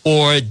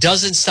 or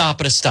doesn't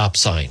stop at a stop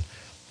sign,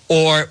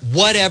 or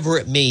whatever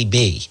it may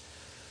be.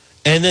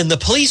 And then the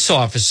police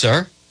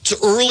officer, it's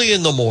early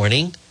in the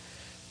morning,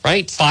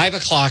 right? 5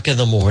 o'clock in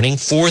the morning,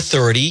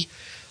 4:30,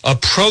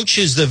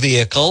 approaches the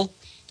vehicle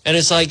and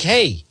it's like,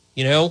 hey,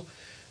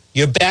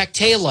 your back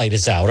tail light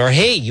is out, or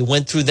hey, you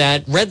went through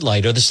that red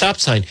light or the stop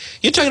sign.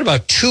 You're talking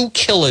about two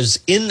killers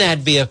in that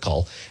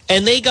vehicle,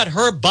 and they got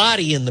her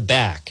body in the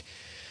back.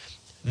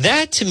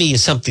 That to me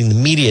is something the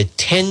media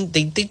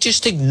they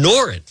just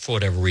ignore it for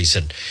whatever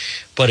reason.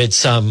 But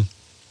it's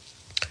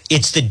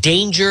the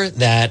danger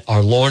that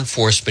our law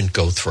enforcement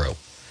go through.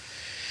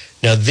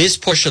 Now, this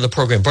portion of the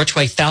program brought to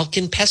you by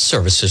Falcon Pest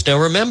Services. Now,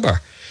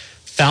 remember,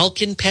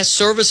 Falcon Pest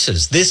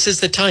Services, this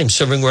is the time,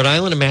 serving Rhode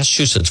Island and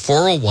Massachusetts,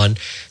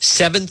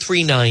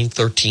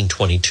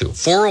 401-739-1322.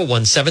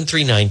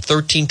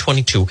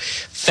 401-739-1322,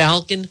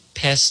 Falcon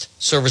Pest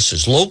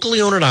Services,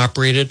 locally owned and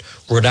operated,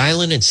 Rhode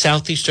Island and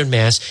southeastern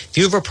Mass. If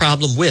you have a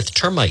problem with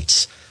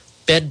termites,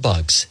 bed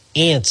bugs,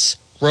 ants,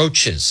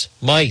 roaches,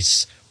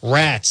 mice,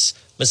 rats,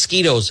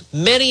 mosquitoes,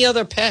 many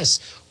other pests,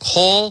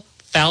 call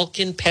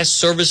Falcon Pest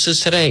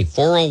Services today,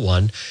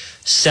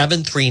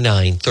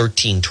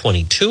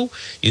 401-739-1322.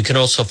 You can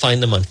also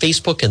find them on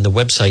Facebook, and the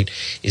website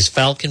is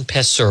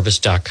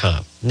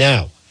falconpestservice.com.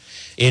 Now,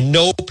 in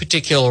no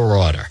particular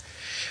order.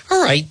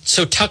 All right,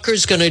 so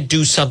Tucker's going to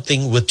do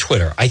something with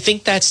Twitter. I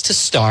think that's to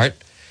start.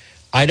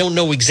 I don't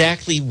know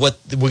exactly what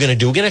we're going to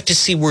do. We're going to have to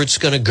see where it's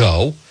going to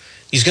go.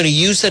 He's going to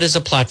use that as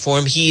a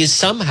platform. He is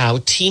somehow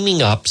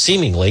teaming up,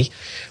 seemingly,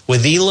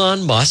 with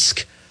Elon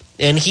Musk,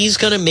 and he's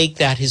going to make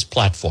that his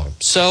platform.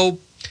 So,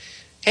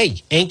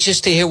 hey,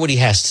 anxious to hear what he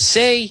has to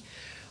say.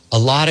 A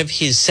lot of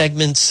his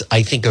segments,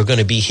 I think, are going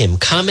to be him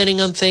commenting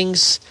on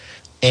things.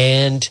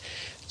 And,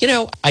 you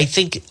know, I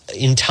think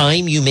in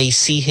time you may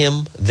see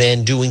him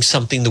then doing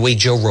something the way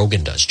Joe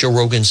Rogan does. Joe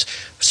Rogan's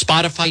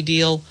Spotify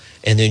deal,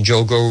 and then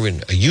Joe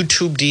Rogan a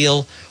YouTube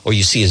deal, or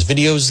you see his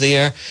videos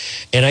there.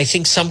 And I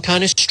think some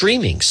kind of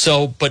streaming.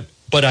 So, but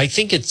I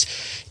think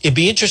it'd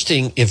be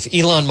interesting if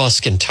Elon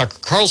Musk and Tucker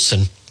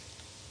Carlson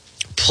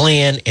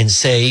plan and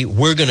say,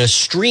 we're going to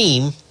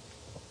stream.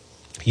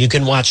 You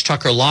can watch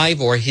Tucker live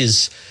or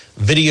his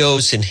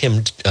videos and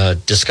him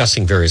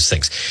discussing various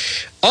things.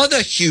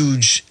 Other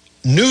huge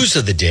news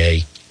of the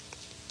day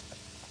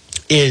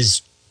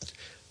is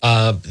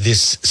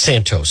this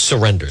Santos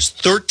surrenders.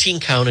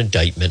 13-count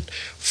indictment,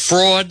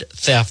 fraud,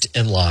 theft,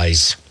 and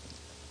lies.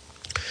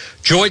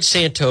 George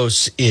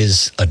Santos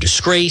is a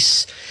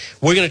disgrace.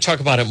 We're going to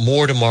talk about it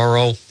more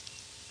tomorrow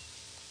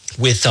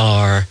with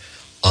our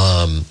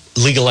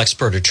legal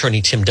expert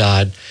attorney, Tim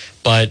Dodd.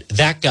 But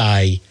that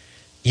guy,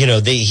 you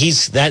know,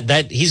 he's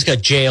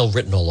got jail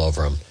written all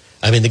over him.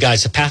 I mean, the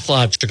guy's a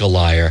pathological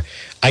liar.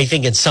 I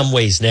think in some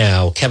ways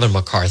now, Kevin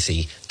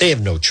McCarthy, they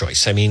have no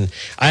choice. I mean,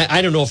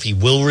 I don't know if he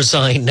will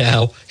resign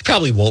now. He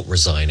probably won't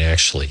resign,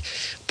 actually.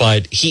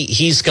 But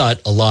he's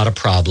got a lot of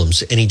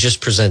problems, and he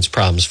just presents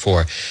problems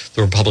for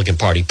the Republican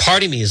Party.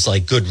 Part of me is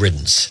like good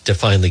riddance to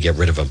finally get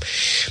rid of him.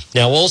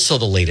 Now, also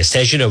the latest,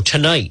 as you know,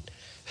 tonight,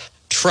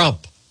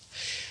 Trump,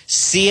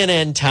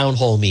 CNN town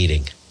hall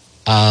meeting.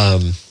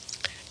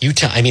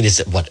 Is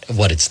it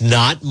what? It's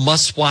not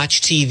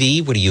must-watch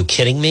TV? What, are you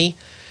kidding me?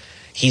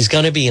 He's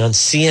going to be on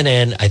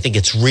CNN. I think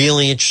it's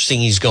really interesting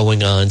he's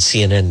going on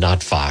CNN,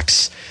 not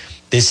Fox.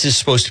 This is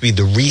supposed to be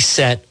the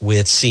reset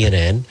with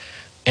CNN.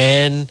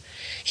 And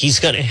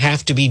he's going to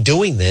have to be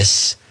doing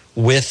this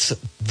with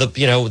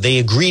they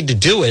agreed to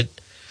do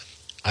it.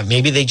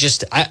 Maybe they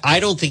just, I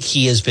don't think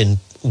he has been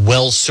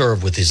well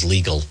served with his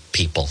legal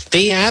people.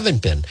 They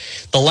haven't been.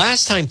 The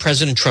last time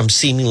President Trump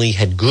seemingly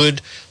had good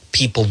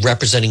people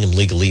representing him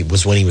legally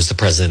was when he was the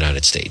president of the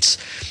United States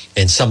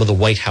and some of the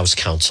White House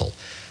counsel.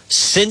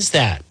 Since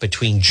that,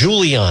 between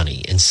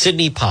Giuliani and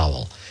Sidney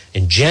Powell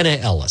and Jenna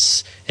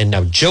Ellis and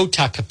now Joe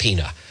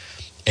Tacopina,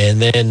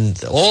 and then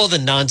all the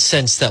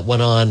nonsense that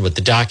went on with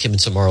the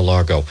documents of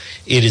Mar-a-Lago,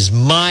 it is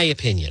my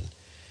opinion,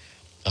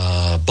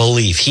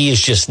 belief, he is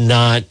just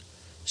not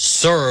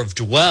served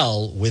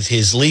well with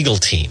his legal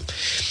team.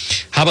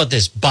 How about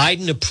this?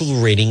 Biden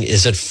approval rating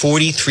is at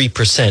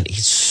 43%.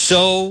 He's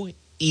so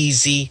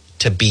easy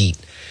to beat.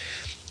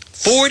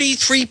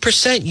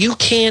 43%. You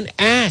can't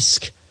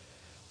ask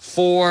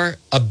for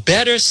a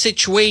better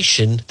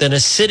situation than a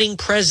sitting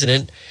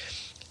president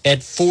at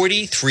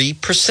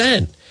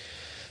 43%.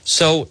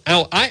 So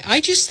now I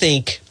just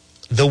think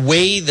the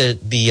way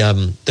that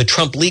the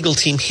Trump legal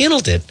team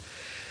handled it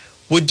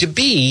would to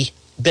be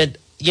that,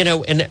 we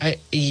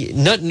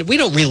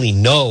don't really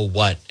know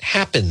what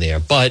happened there,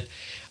 but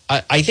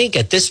I think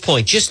at this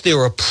point, just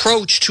their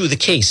approach to the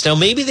case. Now,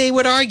 maybe they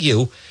would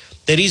argue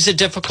that he's a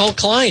difficult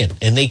client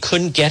and they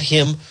couldn't get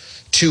him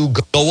to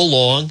go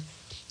along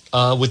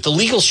with the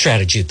legal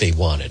strategy that they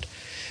wanted.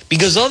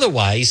 Because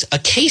otherwise, a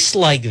case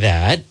like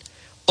that,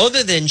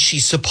 other than she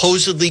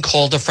supposedly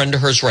called a friend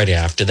of hers right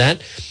after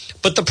that,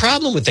 but the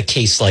problem with a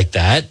case like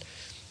that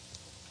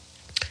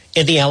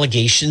and the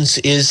allegations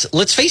is,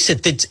 let's face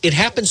it, it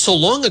happened so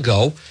long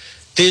ago,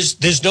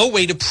 there's no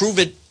way to prove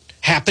it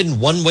happened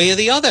one way or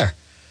the other.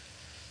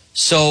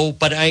 So,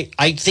 but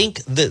I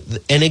think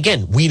that, and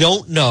again, we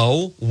don't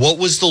know what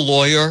was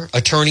the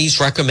attorneys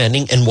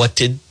recommending and what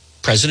did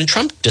President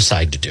Trump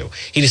decide to do.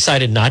 He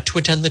decided not to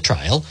attend the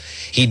trial.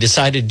 He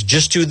decided to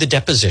just do the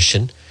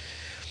deposition.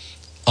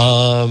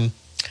 I'm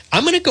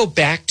going to go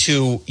back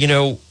to,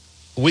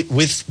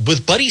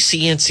 with Buddy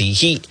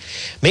Cianci.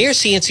 Mayor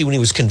Cianci, when he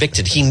was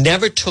convicted, he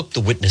never took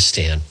the witness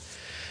stand.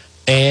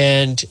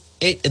 And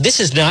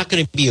this is not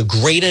going to be a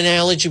great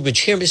analogy, but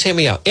hear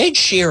me out. Ed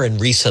Sheeran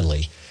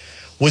recently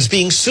was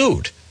being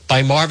sued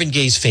by Marvin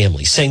Gaye's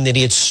family, saying that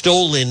he had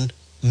stolen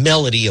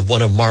melody of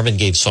one of Marvin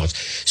Gaye's songs.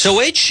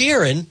 So Ed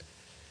Sheeran,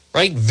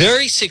 right,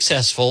 very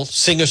successful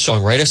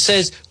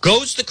singer-songwriter,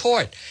 goes to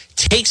court,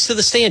 takes to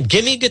the stand,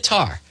 give me a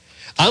guitar.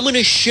 I'm going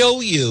to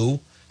show you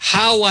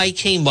how I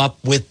came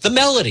up with the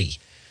melody.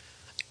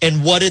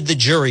 And what did the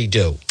jury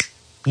do?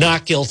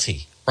 Not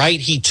guilty, right?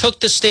 He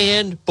took the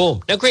stand,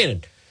 boom. Now,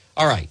 granted,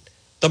 all right,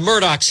 the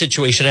Murdoch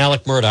situation,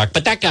 Alec Murdoch,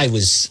 but that guy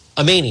was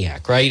a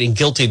maniac, right, and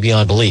guilty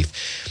beyond belief.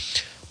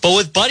 But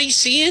with Buddy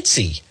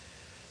Cianci,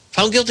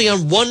 found guilty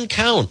on one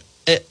count.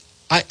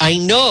 I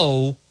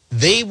know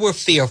they were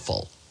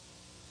fearful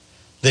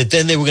that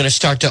then they were going to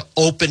start to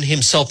open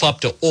himself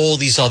up to all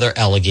these other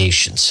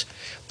allegations.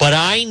 But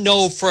I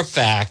know for a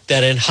fact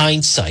that in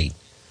hindsight,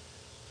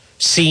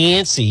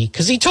 Cianci,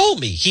 because he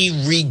told me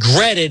he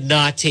regretted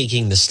not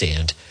taking the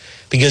stand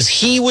because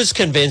he was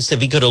convinced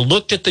if he could have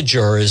looked at the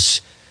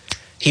jurors,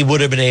 he would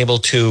have been able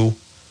to,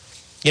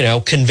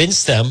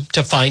 convince them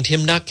to find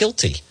him not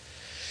guilty.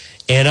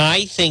 And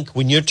I think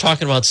when you're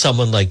talking about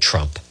someone like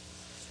Trump,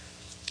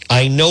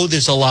 I know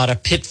there's a lot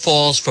of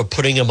pitfalls for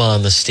putting him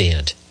on the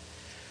stand.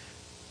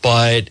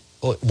 But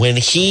when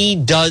he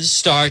does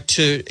start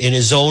to, in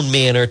his own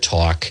manner,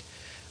 talk,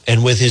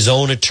 and with his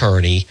own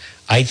attorney,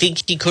 I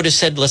think he could have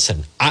said,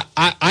 listen,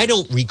 I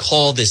don't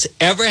recall this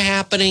ever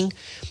happening.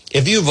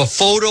 If you have a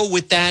photo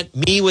with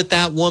me with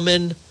that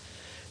woman,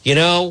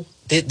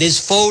 there's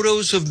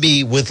photos of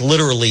me with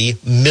literally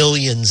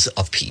millions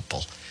of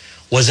people.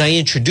 Was I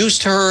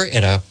introduced to her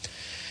at a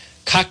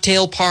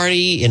cocktail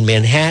party in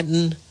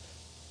Manhattan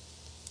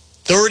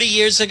 30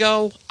 years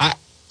ago? I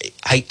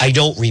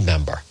don't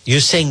remember. You're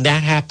saying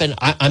that happened?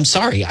 I'm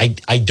sorry.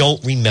 I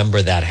don't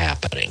remember that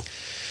happening.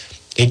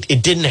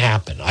 It didn't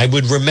happen. I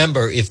would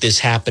remember if this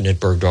happened at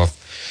Bergdorf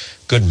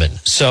Goodman.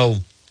 So,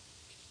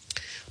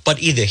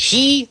 but either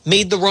he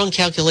made the wrong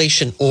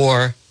calculation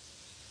or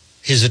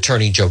his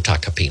attorney, Joe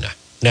Tacopina.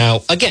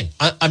 Now, again,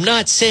 I'm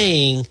not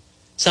saying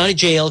it's not a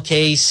jail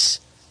case.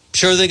 I'm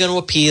sure they're going to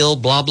appeal,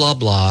 blah, blah,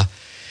 blah.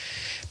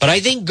 But I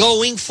think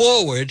going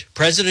forward,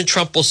 President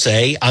Trump will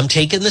say, I'm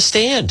taking the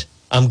stand.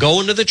 I'm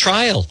going to the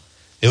trial.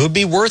 It would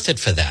be worth it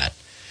for that.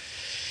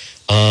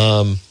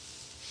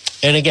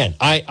 And again,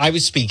 I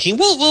was speaking.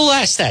 We'll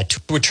ask that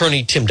to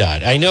Attorney Tim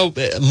Dodd. I know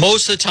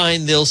most of the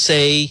time they'll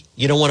say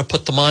you don't want to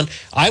put them on.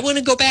 I want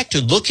to go back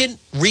to look at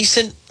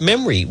recent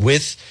memory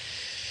with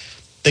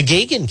the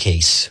Gagin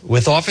case,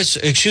 with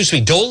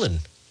Dolan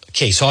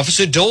case,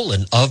 Officer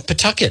Dolan of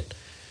Pawtucket,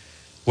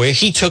 where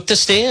he took the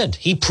stand.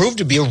 He proved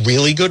to be a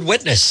really good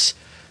witness,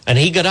 and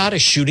he got out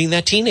of shooting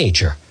that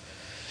teenager.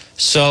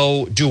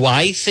 So do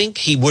I think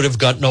he would have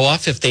gotten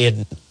off if they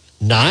had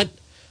not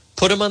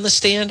put him on the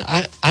stand?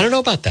 I don't know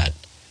about that.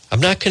 I'm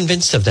not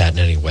convinced of that in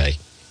any way.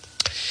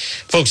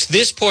 Folks,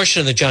 this portion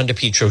of the John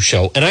DePetro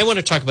Show, and I want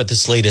to talk about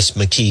this latest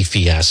McKee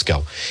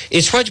fiasco.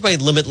 It's brought by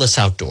Limitless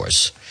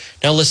Outdoors.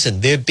 Now listen,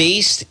 they're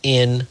based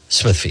in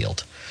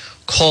Smithfield.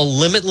 Call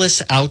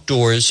Limitless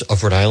Outdoors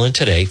of Rhode Island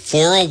today,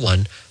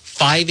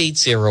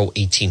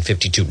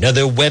 401-580-1852. Now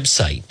their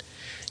website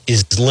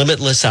is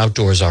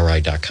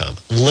limitlessoutdoorsri.com.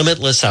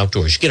 Limitless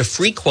Outdoors. You get a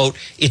free quote.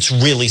 It's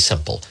really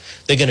simple.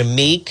 They're going to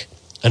make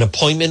an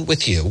appointment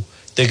with you.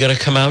 They're going to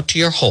come out to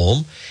your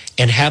home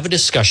and have a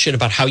discussion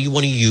about how you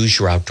want to use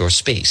your outdoor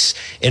space.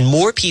 And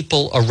more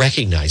people are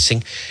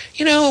recognizing,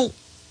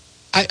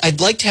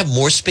 I'd like to have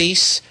more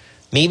space.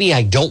 Maybe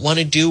I don't want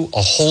to do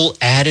a whole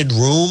added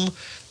room,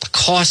 the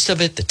cost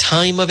of it, the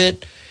time of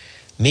it.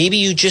 Maybe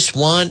you just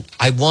I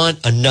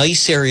want a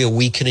nice area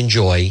we can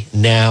enjoy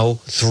now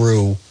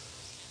through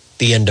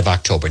the end of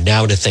October,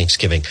 now to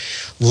Thanksgiving.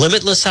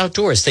 Limitless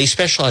Outdoors, they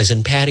specialize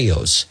in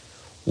patios,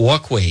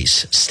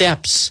 walkways,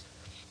 steps,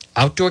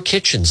 outdoor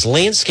kitchens,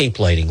 landscape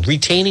lighting,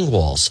 retaining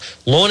walls,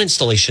 lawn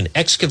installation,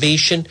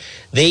 excavation.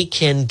 They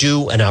can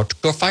do an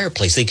outdoor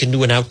fireplace. They can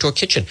do an outdoor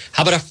kitchen.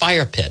 How about a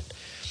fire pit?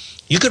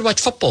 You could watch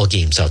football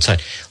games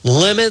outside.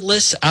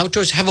 Limitless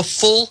Outdoors have a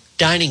full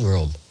dining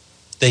room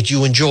that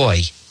you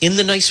enjoy in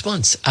the nice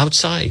months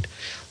outside.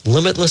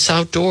 Limitless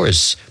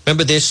Outdoors.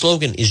 Remember, their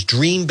slogan is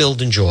Dream, Build,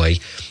 Enjoy.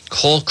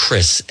 Call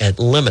Chris at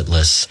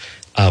Limitless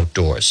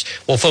Outdoors.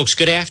 Well, folks,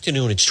 good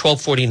afternoon. It's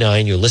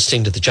 12:49. You're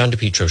listening to the John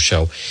DePetro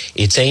Show.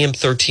 It's AM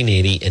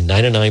 1380 and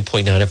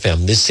 99.9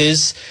 FM. This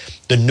is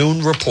the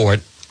Noon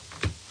Report.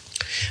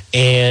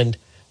 And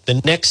the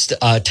next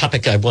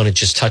topic I want to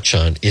just touch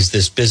on is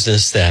this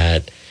business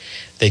that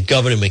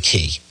Governor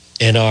McKee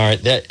and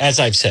as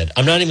I've said,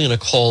 I'm not even going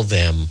to call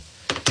them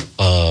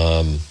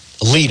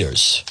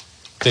leaders.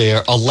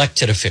 They're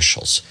elected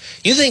officials.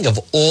 You think of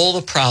all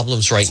the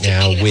problems right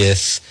now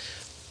with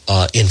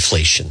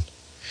inflation.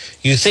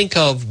 You think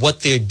of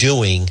what they're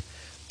doing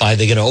by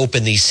they're going to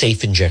open these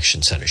safe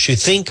injection centers. You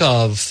think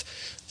of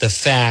the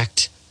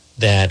fact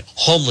that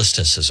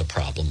homelessness is a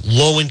problem.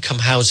 Low-income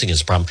housing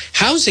is a problem.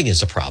 Housing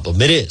is a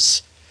problem. It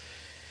is.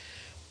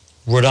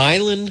 Rhode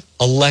Island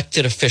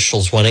elected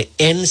officials want to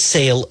end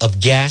sale of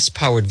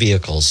gas-powered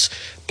vehicles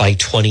by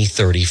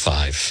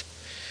 2035.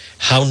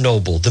 How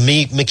noble. The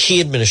McKee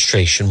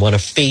administration want to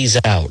phase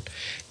out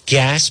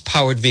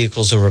gas-powered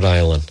vehicles in Rhode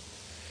Island.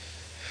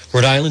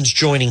 Rhode Island's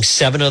joining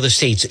 7 other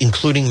states,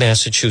 including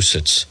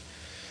Massachusetts.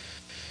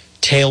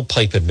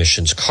 Tailpipe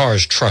emissions,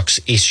 cars, trucks,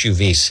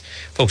 SUVs.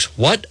 Folks,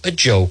 what a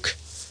joke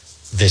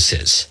this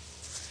is.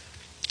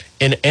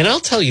 And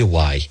I'll tell you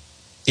why.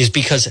 Is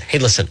because, hey,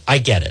 listen, I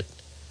get it.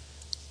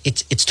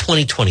 It's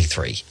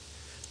 2023.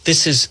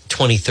 This is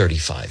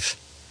 2035.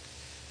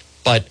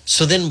 But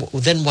so then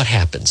what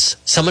happens?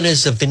 Someone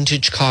has a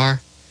vintage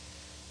car.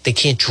 They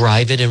can't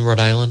drive it in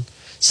Rhode Island.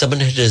 Someone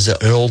has an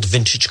old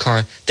vintage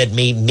car that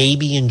may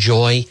maybe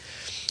enjoy.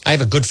 I have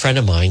a good friend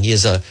of mine. He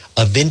has a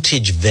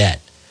vintage vet.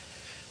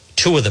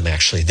 2 of them,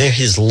 actually. They're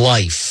his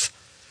life.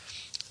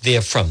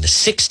 They're from the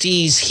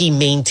 60s. He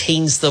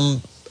maintains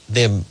them.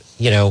 They're,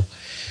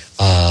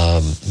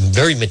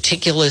 very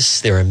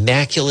meticulous. They're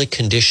immaculate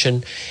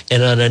condition.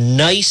 And on a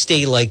nice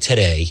day like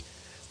today,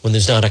 when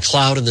there's not a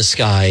cloud in the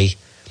sky,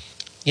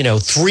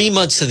 3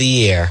 months of the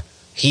year,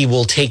 he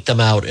will take them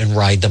out and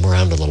ride them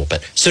around a little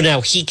bit. So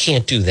now he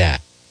can't do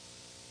that.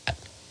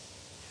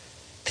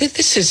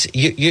 This is,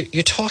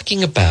 you're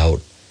talking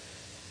about,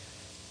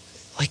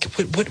 like,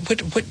 what,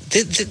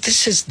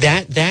 this is,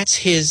 that's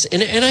his,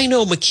 and I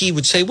know McKee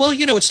would say, well,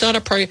 it's not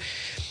a priority.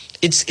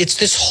 It's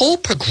this whole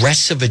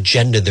progressive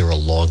agenda they're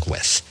along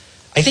with.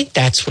 I think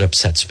that's what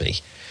upsets me.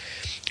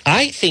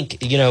 I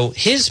think,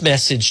 his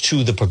message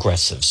to the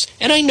progressives,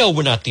 and I know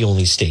we're not the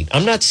only state.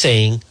 I'm not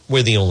saying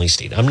we're the only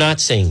state. I'm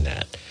not saying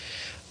that.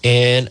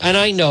 And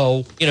I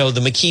know,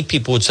 the McKee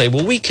people would say,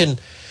 well, we can,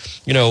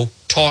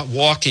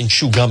 walk and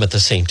chew gum at the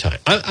same time.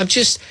 I'm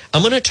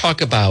going to talk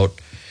about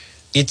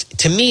it.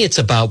 To me, it's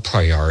about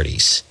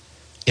priorities.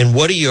 And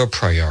what are your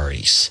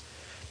priorities?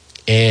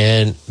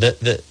 And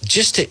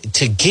just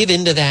to give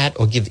into that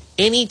or give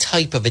any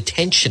type of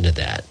attention to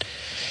that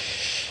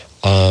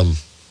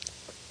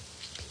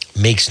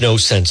makes no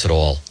sense at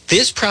all.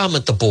 This problem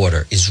at the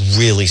border is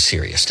really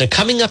serious. Now,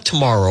 coming up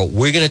tomorrow,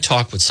 we're going to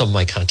talk with some of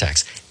my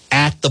contacts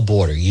at the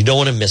border. You don't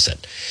want to miss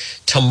it.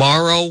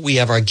 Tomorrow, we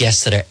have our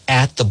guests that are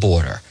at the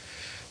border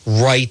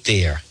right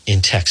there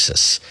in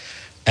Texas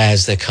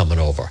as they're coming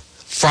over.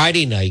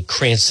 Friday night,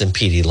 Cranston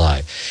PD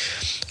Live.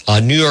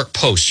 New York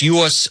Post,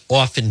 U.S.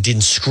 often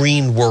didn't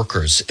screen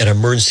workers at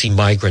emergency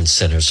migrant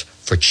centers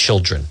for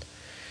children.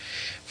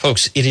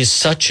 Folks, it is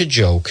such a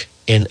joke.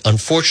 And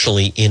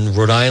unfortunately, in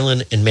Rhode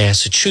Island and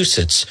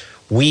Massachusetts,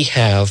 we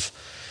have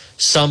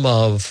some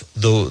of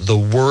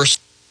the worst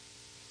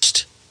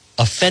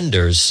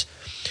offenders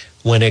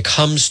when it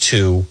comes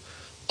to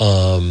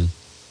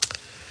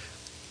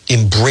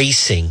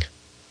embracing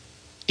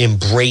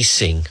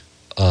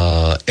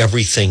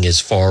everything as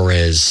far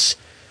as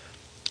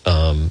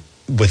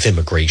with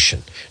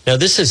immigration. Now,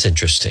 this is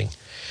interesting.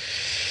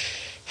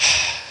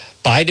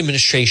 Biden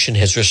administration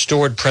has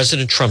restored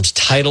President Trump's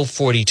Title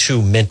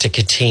 42 meant to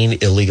contain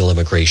illegal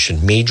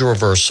immigration. Major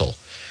reversal.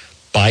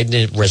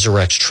 Biden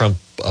resurrects Trump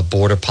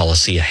border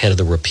policy ahead of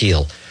the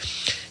repeal.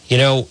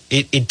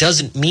 It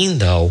doesn't mean,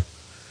 though,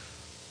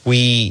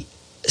 we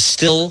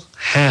still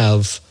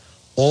have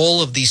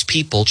all of these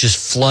people just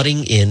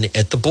flooding in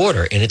at the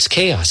border, and it's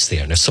chaos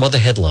there. Now, some other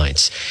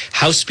headlines.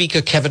 House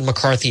Speaker Kevin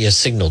McCarthy has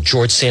signaled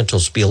George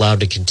Santos be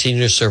allowed to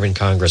continue to serve in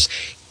Congress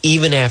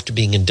even after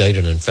being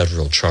indicted on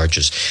federal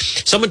charges.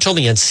 Someone told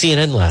me on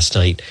CNN last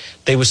night,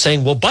 they were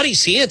saying, well, Buddy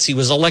Cianci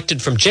was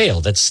elected from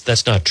jail.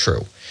 That's not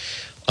true.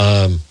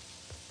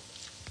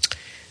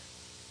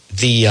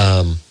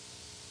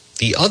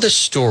 The other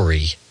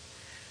story,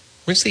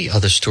 where's the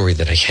other story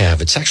that I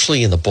have? It's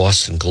actually in the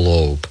Boston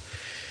Globe.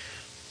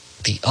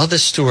 The other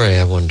story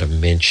I wanted to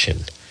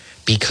mention,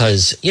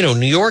 because,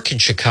 New York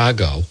and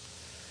Chicago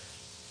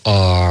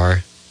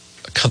are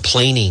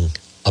complaining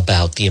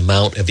about the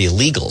amount of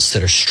illegals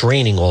that are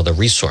straining all the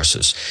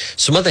resources.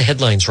 Some other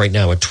headlines right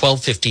now at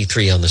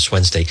 12:53 on this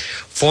Wednesday.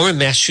 Former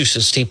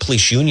Massachusetts State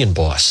Police Union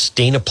boss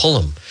Dana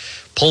Pullman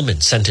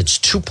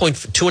sentenced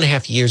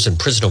 2.5 years in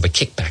prison over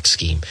kickback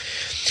scheme.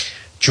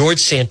 George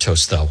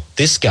Santos, though,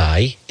 this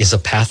guy is a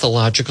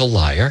pathological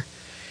liar.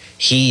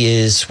 He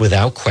is,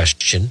 without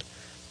question,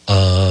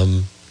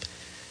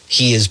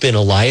 he has been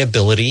a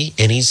liability,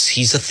 and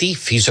he's a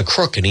thief. He's a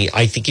crook, and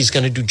I think he's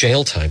going to do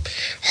jail time.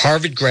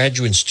 Harvard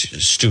graduate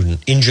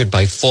student injured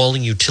by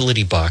falling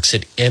utility box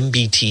at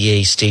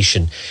MBTA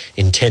station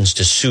intends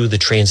to sue the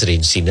transit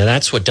agency. Now,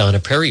 that's what Donna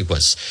Perry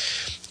was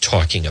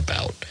talking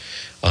about.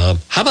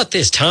 How about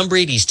this? Tom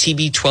Brady's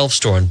TB12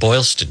 store in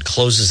Boylston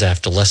closes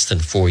after less than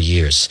 4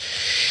 years.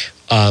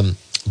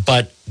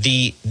 But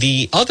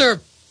the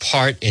other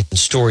part and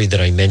story that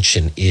I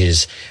mentioned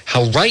is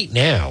how right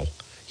now,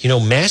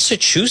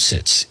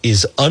 Massachusetts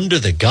is under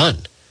the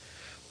gun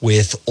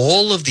with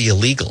all of the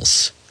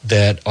illegals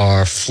that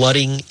are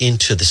flooding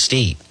into the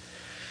state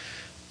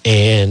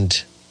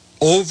and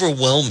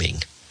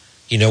overwhelming,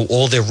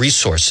 all their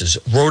resources.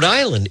 Rhode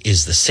Island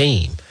is the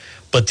same,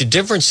 but the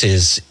difference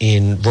is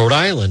in Rhode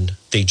Island,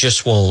 they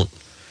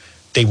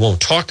won't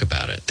talk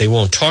about it. They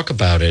won't talk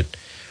about it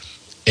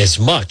as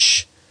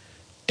much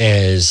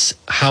as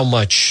how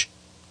much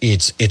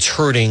it's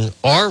hurting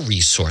our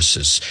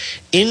resources.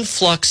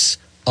 Influx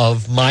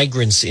of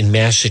migrants in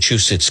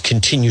Massachusetts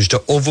continues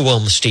to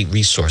overwhelm the state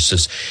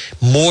resources.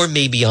 More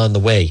may be on the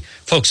way.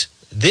 Folks,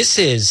 this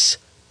is,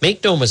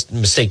 make no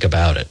mistake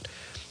about it,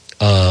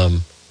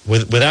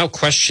 without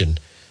question,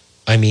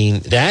 I mean,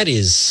 that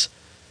is,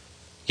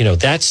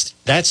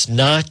 that's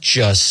not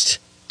just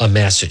a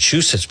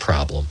Massachusetts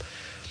problem.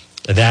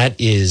 That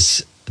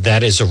is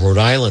a Rhode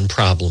Island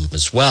problem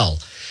as well.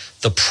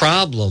 The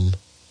problem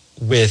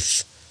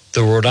with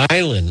the Rhode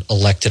Island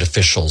elected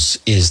officials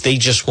is they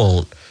just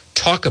won't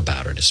talk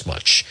about it as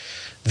much.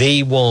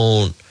 They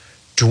won't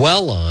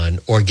dwell on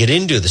or get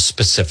into the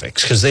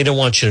specifics because they don't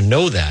want you to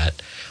know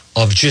that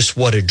of just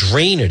what a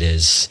drain it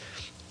is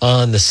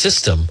on the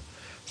system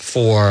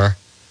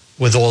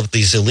with all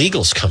these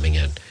illegals coming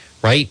in,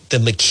 right? The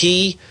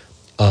McKee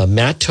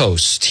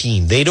Matos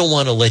team, they don't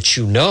want to let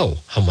you know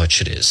how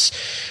much it is.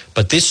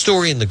 But this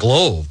story in the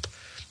Globe,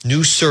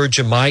 new surge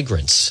of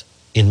migrants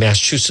in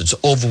Massachusetts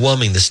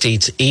overwhelming the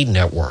state's aid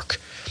network,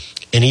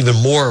 and even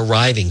more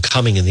arriving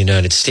coming in the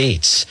United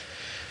States.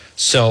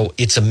 So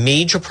it's a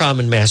major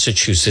problem in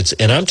Massachusetts,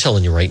 and I'm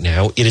telling you right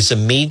now, it is a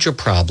major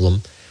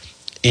problem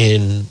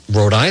in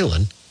Rhode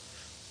Island.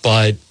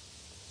 But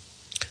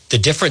the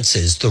difference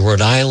is the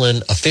Rhode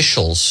Island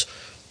officials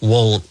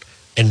won't,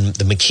 and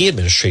the McKee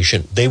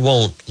administration, they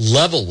won't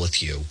level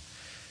with you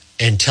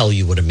and tell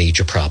you what a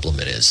major problem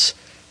it is,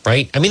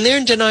 right? I mean, they're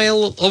in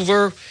denial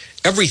over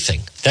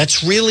everything.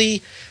 That's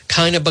really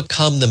kind of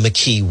become the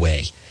McKee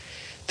way.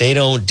 They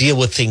don't deal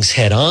with things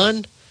head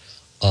on.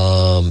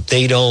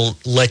 They don't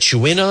let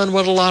you in on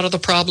what a lot of the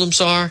problems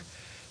are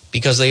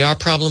because they are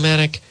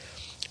problematic.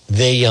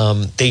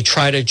 They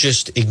try to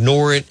just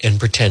ignore it and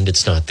pretend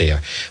it's not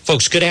there.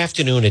 Folks, good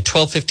afternoon. At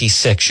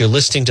 12:56, you're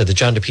listening to the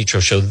John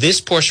DePetro Show.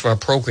 This portion of our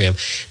program,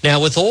 now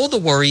with all the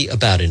worry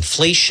about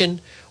inflation,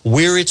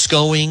 where it's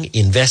going,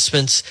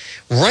 investments,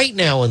 right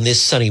now on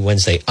this sunny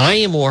Wednesday, I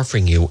am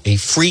offering you a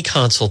free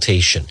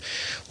consultation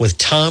with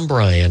Tom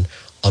Bryan,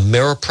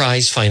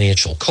 Ameriprise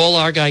Financial. Call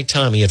our guy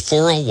Tommy at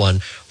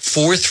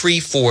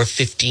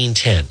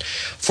 401-434-1510.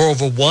 For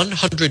over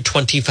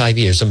 125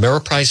 years,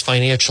 Ameriprise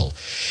Financial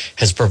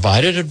has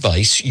provided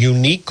advice,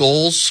 unique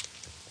goals.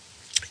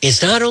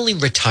 It's not only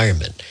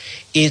retirement,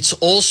 it's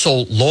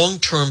also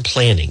long-term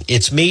planning.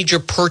 It's major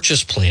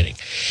purchase planning.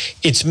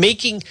 It's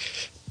making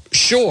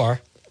sure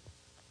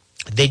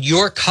that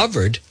you're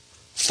covered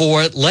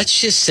for, let's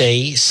just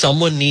say,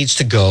 someone needs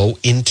to go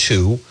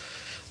into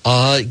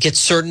get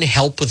certain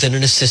help within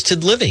an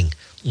assisted living,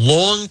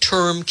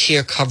 long-term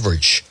care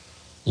coverage.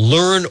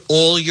 Learn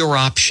all your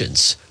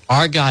options.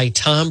 Our guy,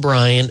 Tom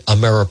Bryan,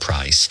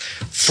 Ameriprise.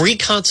 Free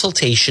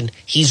consultation.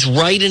 He's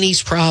right in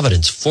East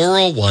Providence,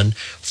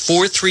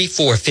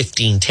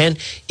 401-434-1510.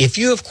 If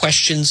you have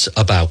questions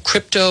about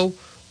crypto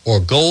or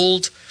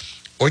gold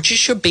or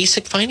just your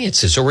basic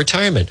finances or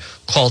retirement,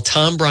 call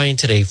Tom Bryan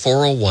today,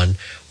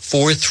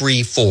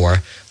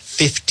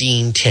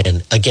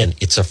 401-434-1510. Again,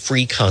 it's a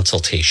free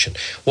consultation.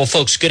 Well,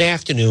 folks, good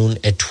afternoon.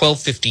 At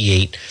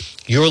 12:58,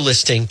 you're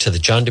listening to the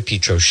John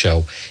DePetro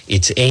Show.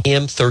 It's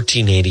AM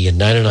 1380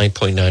 and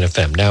 99.9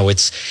 FM. Now,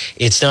 it's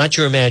not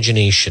your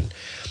imagination.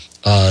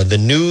 The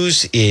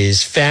news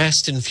is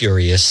fast and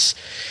furious.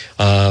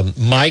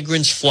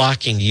 Migrants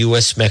flocking to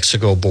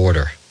U.S.-Mexico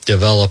border,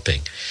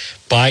 developing.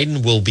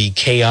 Biden will be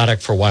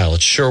chaotic for a while.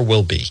 It sure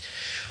will be.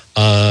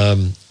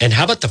 And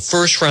how about the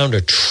first round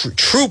of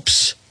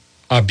troops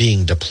are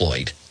being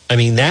deployed? I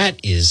mean, that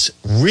is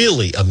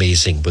really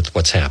amazing with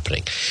what's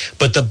happening.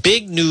 But the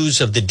big news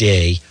of the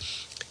day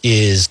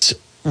is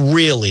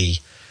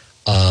really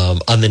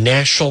on the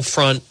national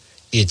front.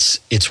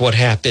 It's what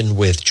happened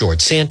with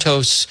George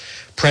Santos,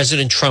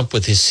 President Trump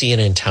with his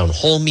CNN town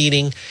hall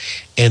meeting,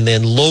 and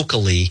then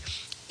locally,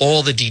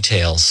 all the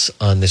details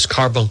on this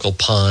carbuncle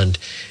pond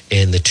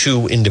and the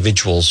two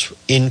individuals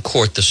in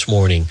court this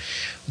morning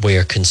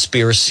where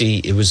conspiracy,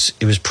 it was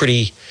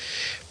pretty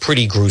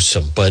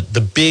gruesome. But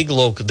the big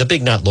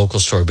not local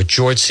story, but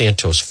George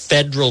Santos,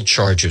 federal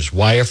charges,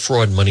 wire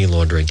fraud, money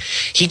laundering.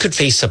 He could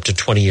face up to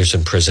 20 years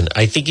in prison.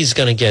 I think he's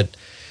going to get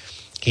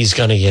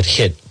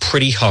hit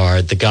pretty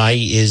hard. The guy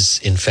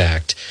is, in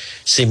fact,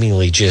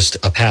 seemingly just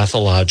a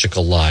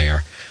pathological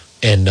liar.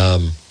 And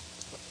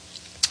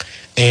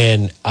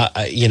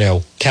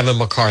Kevin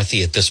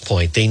McCarthy at this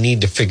point, they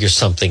need to figure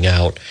something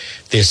out.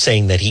 They're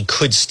saying that he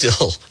could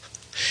still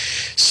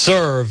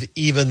serve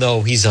even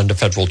though he's under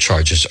federal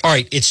charges. All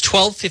right, it's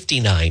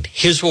 12:59.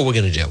 Here's what we're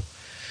going to do.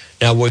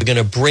 Now, we're going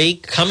to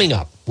break. Coming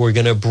up, we're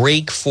going to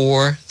break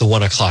for the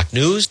 1 o'clock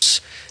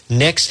news.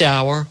 Next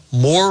hour,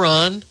 more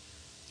on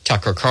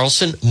Tucker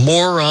Carlson,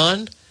 more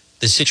on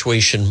the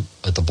situation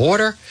at the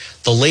border,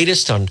 the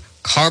latest on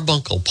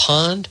Carbuncle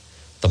Pond,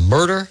 the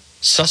murder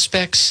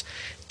suspects,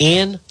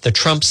 and the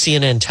Trump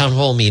CNN town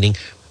hall meeting.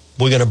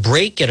 We're going to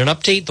break, get an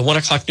update, the 1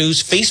 o'clock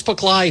news,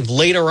 Facebook Live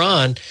later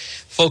on,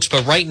 folks.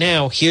 But right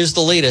now, here's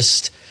the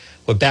latest.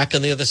 We're back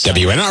on the other side.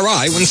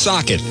 WNRI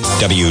Woonsocket,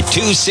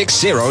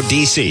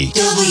 W260DC.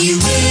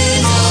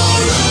 WNRI.